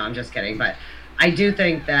first round. No, I'm just kidding. But I do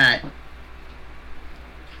think that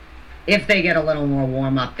if they get a little more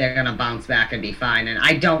warm-up, they're going to bounce back and be fine. And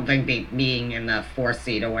I don't think being in the 4th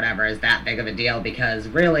seed or whatever is that big of a deal because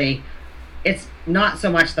really it's not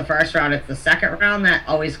so much the first round, it's the second round that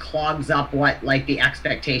always clogs up what, like, the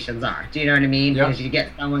expectations are. Do you know what I mean? Yep. Because you get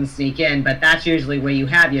someone sneak in, but that's usually where you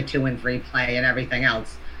have your 2 and 3 play and everything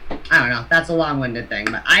else. I don't know. That's a long-winded thing.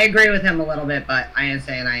 But I agree with him a little bit, but I ain't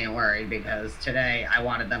saying I ain't worried because today I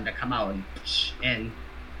wanted them to come out and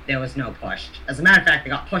there was no push. As a matter of fact, they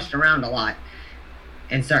got pushed around a lot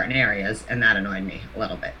in certain areas, and that annoyed me a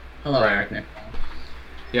little bit. Hello, Right. Eric Nick.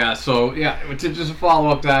 Yeah, so, to just follow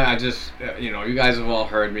up that, I just, you guys have all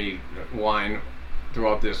heard me whine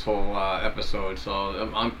throughout this whole episode,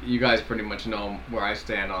 so you guys pretty much know where I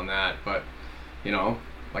stand on that, but,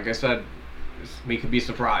 like I said, we could be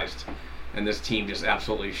surprised, and this team just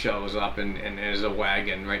absolutely shows up and is a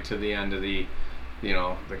wagon right to the end of the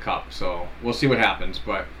cup. So we'll see what happens.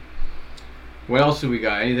 But what else do we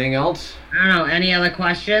got? Anything else? I don't know. Any other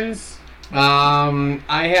questions? I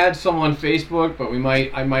had some on Facebook, but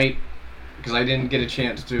I might, because I didn't get a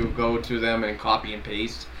chance to go to them and copy and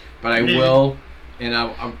paste. But I will, and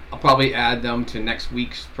I'll probably add them to next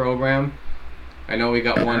week's program. I know we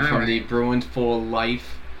got one from the Bruins for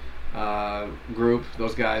Life group.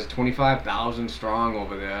 Those guys, 25,000 strong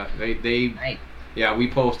over there. They Yeah, we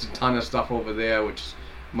post a ton of stuff over there, which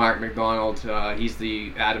Mark McDonald, he's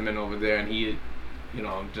the admin over there, and he,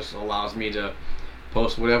 just allows me to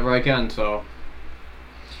post whatever I can. So,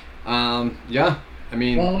 yeah, I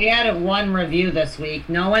mean... Well, we had 1 review this week.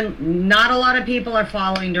 Not a lot of people are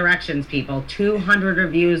following directions, people. 200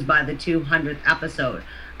 reviews by the 200th episode.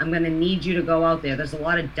 I'm going to need you to go out there. There's a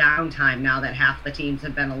lot of downtime now that half the teams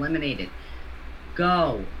have been eliminated.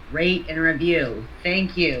 go rate and review.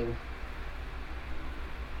 Thank you,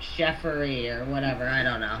 Sheffery or whatever. I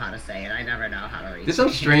don't know how to say it. I never know how to read. There's some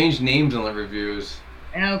strange names on the reviews.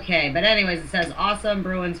 Okay, but anyways, it says awesome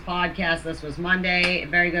Bruins podcast. This was Monday.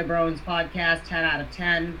 Very good Bruins podcast. 10 out of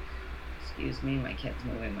 10. Excuse me, my kid's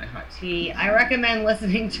moving my hot tea. I recommend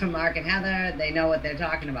listening to Mark and Heather. They know what they're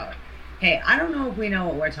talking about. Hey, I don't know if we know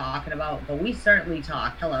what we're talking about, but we certainly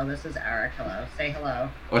talk. Hello, this is Eric. Hello. Say hello.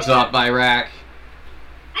 What's up, Iraq?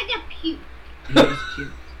 I got puke. He is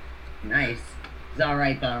cute. Nice. He's all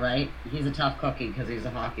right, though, right? He's a tough cookie because he's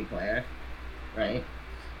a hockey player, right?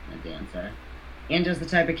 A dancer. Andrew's the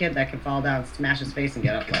type of kid that can fall down, smash his face, and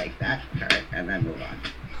get up like that, hurt, and then move on.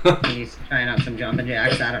 He's trying out some jumping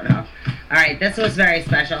jacks. I don't know. All right, this was very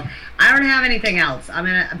special. I don't have anything else. I'm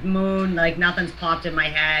in a mood, like nothing's popped in my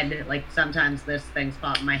head. Like sometimes this things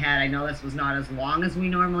pop in my head. I know this was not as long as we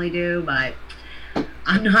normally do, but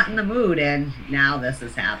I'm not in the mood, and now this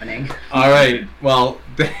is happening. All right. Well,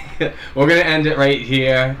 we're going to end it right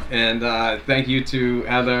here. And thank you to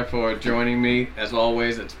Heather for joining me. As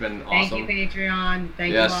always, it's been awesome. Thank you, Patreon.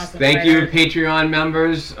 Thank yes. you, awesome Thank you, writers. Patreon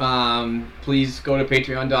members. Please go to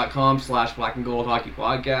patreon.com/Black and Gold Hockey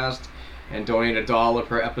Podcast and donate $1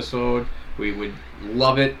 per episode. We would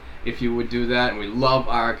love it if you would do that. And we love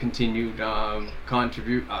our continued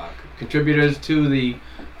contributors to the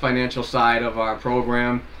financial side of our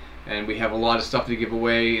program, and we have a lot of stuff to give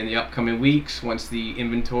away in the upcoming weeks once the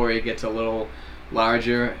inventory gets a little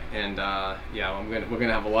larger, and we're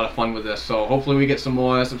gonna have a lot of fun with this. So hopefully we get some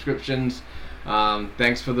more subscriptions.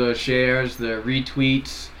 Thanks for the shares, the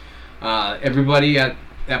retweets, everybody at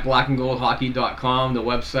blackandgoldhockey.com, the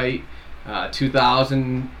website.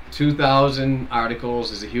 2,000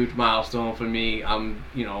 articles is a huge milestone for me.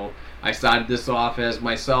 I started this off as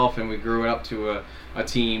myself, and we grew it up to a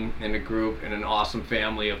team and a group and an awesome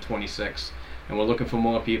family of 26. And we're looking for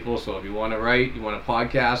more people, so if you want to write, you want a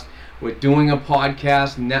podcast, we're doing a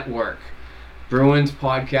podcast network. Bruins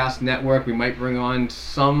Podcast Network. We might bring on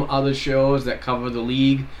some other shows that cover the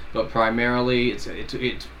league, but primarily it's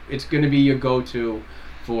going to be your go-to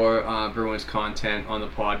for Bruins content on the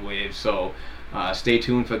pod wave. So stay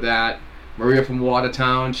tuned for that. Maria from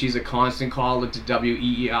Watertown, she's a constant caller to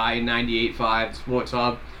WEEI 98.5 Sports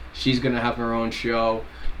Hub. She's going to have her own show.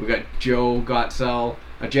 We got Jack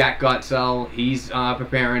Gottsell. He's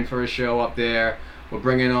preparing for a show up there. We're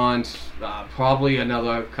bringing on probably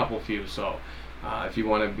another few. So if you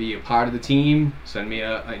want to be a part of the team, send me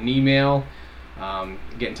an email.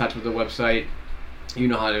 Get in touch with the website. You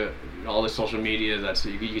know how to, all the social media that's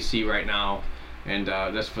you see right now. And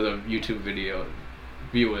that's for the YouTube video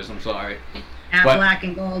viewers, I'm sorry. But Black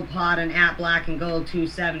and Gold Pod and at Black and Gold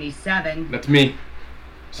 277. That's me.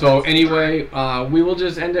 So anyway, we will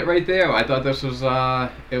just end it right there. I thought this was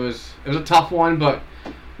it was a tough one, but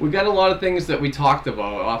we got a lot of things that we talked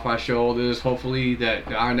about off our shoulders. Hopefully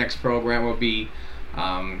that our next program will be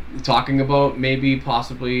talking about maybe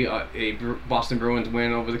possibly a Boston Bruins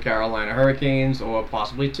win over the Carolina Hurricanes, or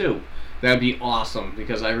possibly two. That'd be awesome,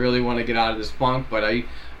 because I really want to get out of this funk, but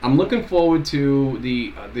I'm looking forward to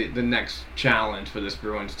the next challenge for this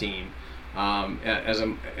Bruins team, as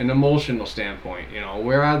an emotional standpoint.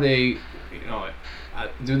 Where are they?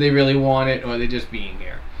 Do they really want it, or are they just being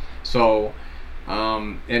here? So,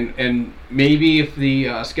 and maybe if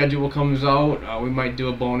the schedule comes out, we might do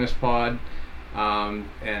a bonus pod.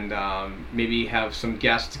 Maybe have some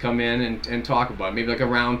guests come in and talk about it. Maybe like a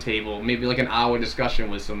round table, maybe like an hour discussion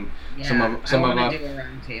with some of I want to do a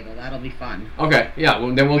round table. That'll be fun. Okay, yeah,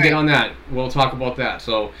 well, then we'll get on that. We'll talk about that.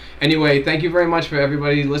 So anyway, thank you very much for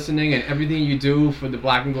everybody listening and everything you do for the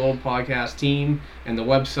Black and Gold podcast team and the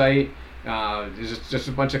website. There's just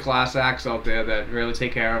a bunch of class acts out there that really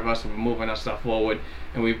take care of us and moving our stuff forward,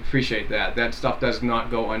 and we appreciate that. That stuff does not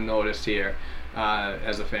go unnoticed here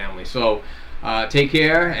as a family. So take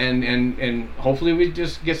care, and hopefully we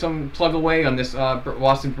just get some plug away on this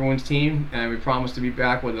Boston Bruins team, and we promise to be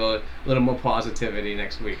back with a little more positivity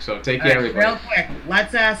next week. So take care, everybody. Real quick,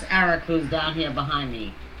 let's ask Eric, who's down here behind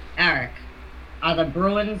me. Eric, are the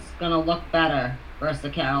Bruins going to look better versus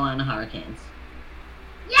the Carolina Hurricanes?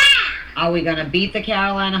 Yeah! Are we going to beat the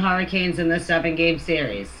Carolina Hurricanes in this 7-game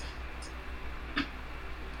series?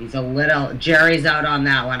 He's Jerry's out on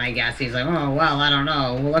that one, I guess. He's like, oh, well, I don't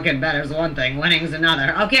know. Looking better is one thing. Winning's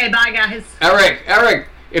another. Okay, bye, guys. Eric,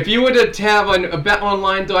 if you were to have a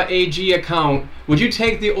betonline.ag account, would you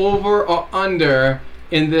take the over or under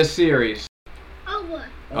in this series? Over.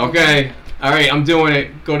 Okay. All right, I'm doing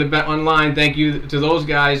it. Go to BetOnline. Thank you to those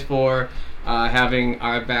guys for having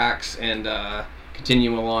our backs and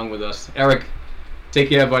continuing along with us. Eric, take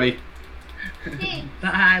care, buddy. Thanks.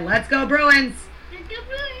 Bye. Let's go, Bruins.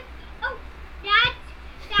 Oh, Dad.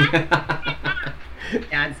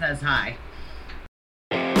 Dad says hi.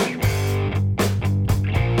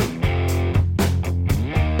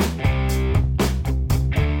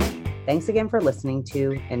 Thanks again for listening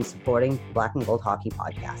to and supporting the Black and Gold Hockey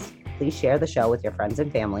Podcast. Please share the show with your friends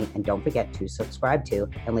and family, and don't forget to subscribe to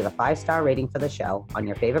and leave a 5-star rating for the show on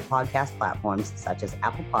your favorite podcast platforms such as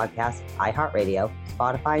Apple Podcasts, iHeartRadio,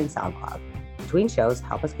 Spotify, and SoundCloud. Between shows,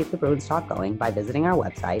 help us keep the Bruins talk going by visiting our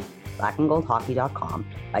website, blackandgoldhockey.com,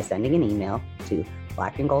 by sending an email to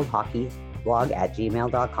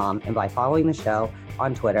blackandgoldhockeyblog@gmail.com, and by following the show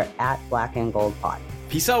on Twitter @blackandgoldpod.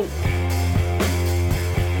 Peace out.